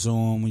support us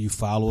on, when you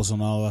follow us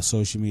on all our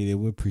social media,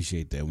 we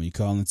appreciate that. When you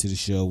call into the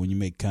show, when you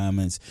make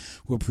comments,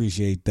 we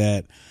appreciate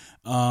that.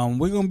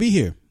 We're gonna be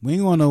here. We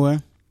ain't going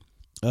nowhere.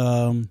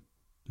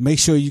 Make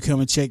sure you come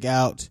and check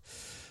out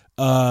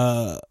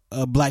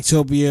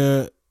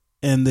Blacktopia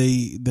and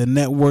the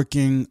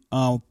networking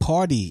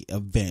party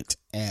event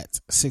at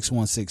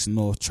 616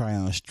 North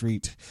Tryon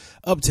Street,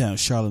 Uptown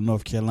Charlotte,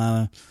 North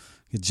Carolina.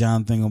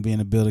 Jonathan gonna be in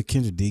the building.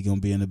 Kendra D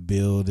gonna be in the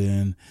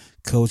building.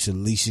 Coach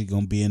Alicia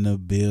gonna be in the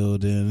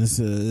building.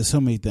 There's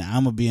so many things.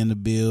 I'm gonna be in the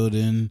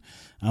building.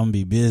 I'm gonna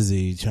be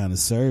busy trying to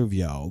serve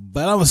y'all,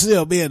 but I'm gonna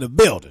still be in the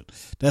building.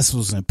 That's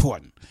what's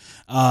important.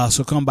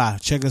 So come by,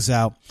 check us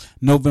out.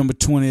 November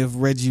 20th,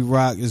 Reggie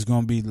Rock is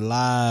gonna be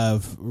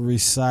live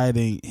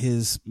reciting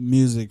his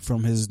music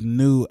from his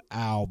new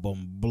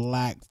album,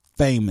 Black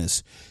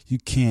Famous. You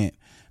can't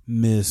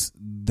miss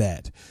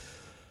that.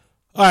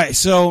 All right,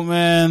 so,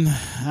 man,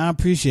 I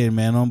appreciate it,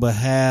 man. On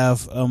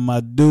behalf of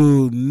my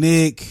dude,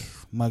 Nick,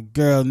 my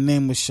girl,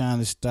 Nima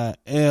Shining Star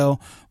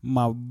L,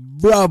 my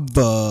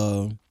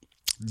brother,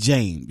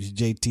 James,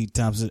 JT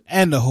Thompson,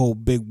 and the whole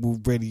Big Woo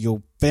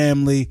Radio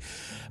family,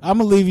 I'm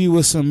going to leave you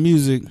with some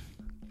music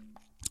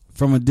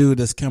from a dude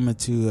that's coming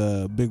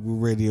to Big Woo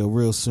Radio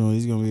real soon.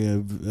 He's going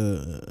to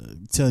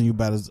be telling you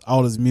about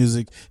all his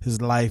music,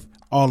 his life,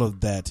 all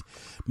of that.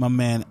 My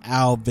man,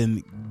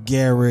 Alvin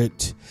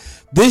Garrett.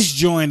 This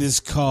joint is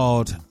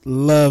called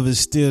Love is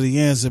Still the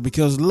Answer,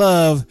 because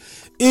love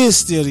is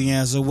still the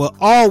answer, will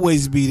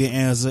always be the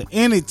answer.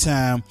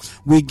 Anytime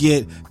we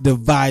get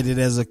divided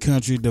as a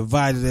country,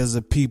 divided as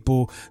a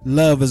people,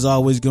 love is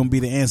always going to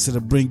be the answer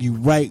to bring you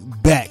right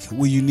back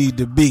where you need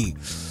to be.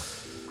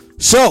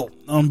 So,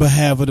 on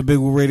behalf of the Big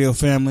Woo Radio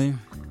family,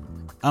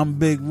 I'm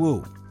Big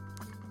Woo.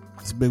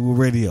 It's Big Woo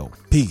Radio.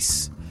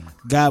 Peace.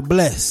 God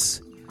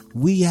bless.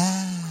 We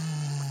are.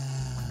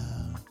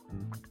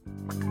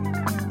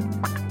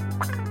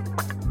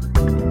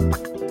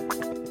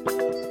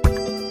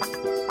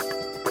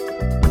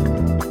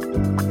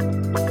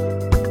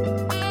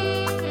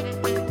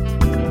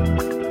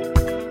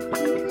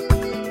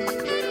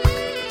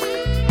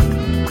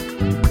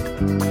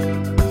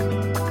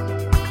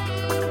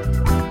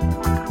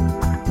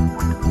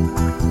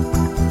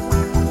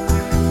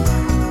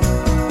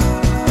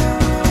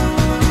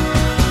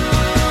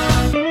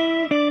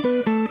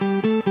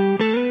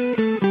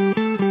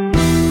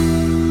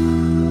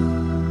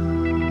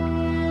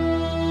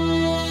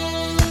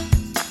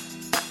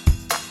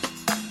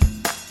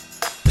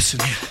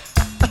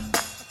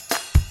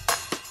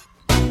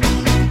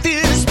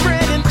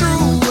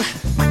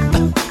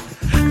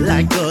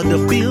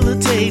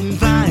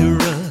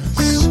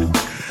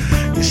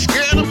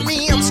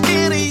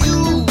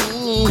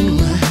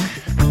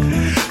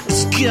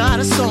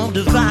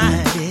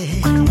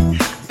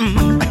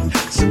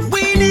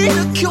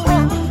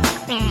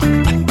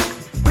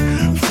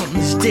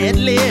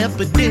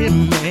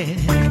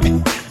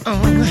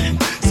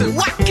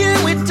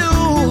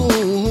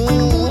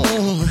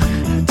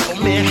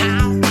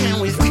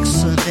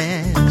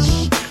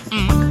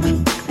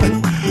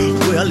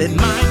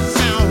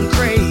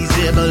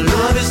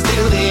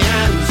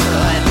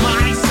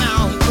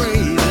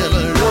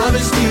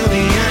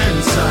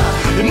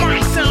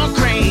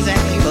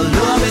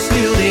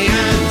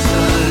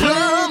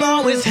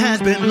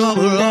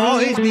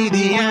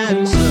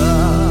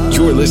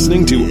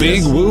 Listening to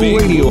Big Woo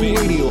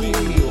Radio.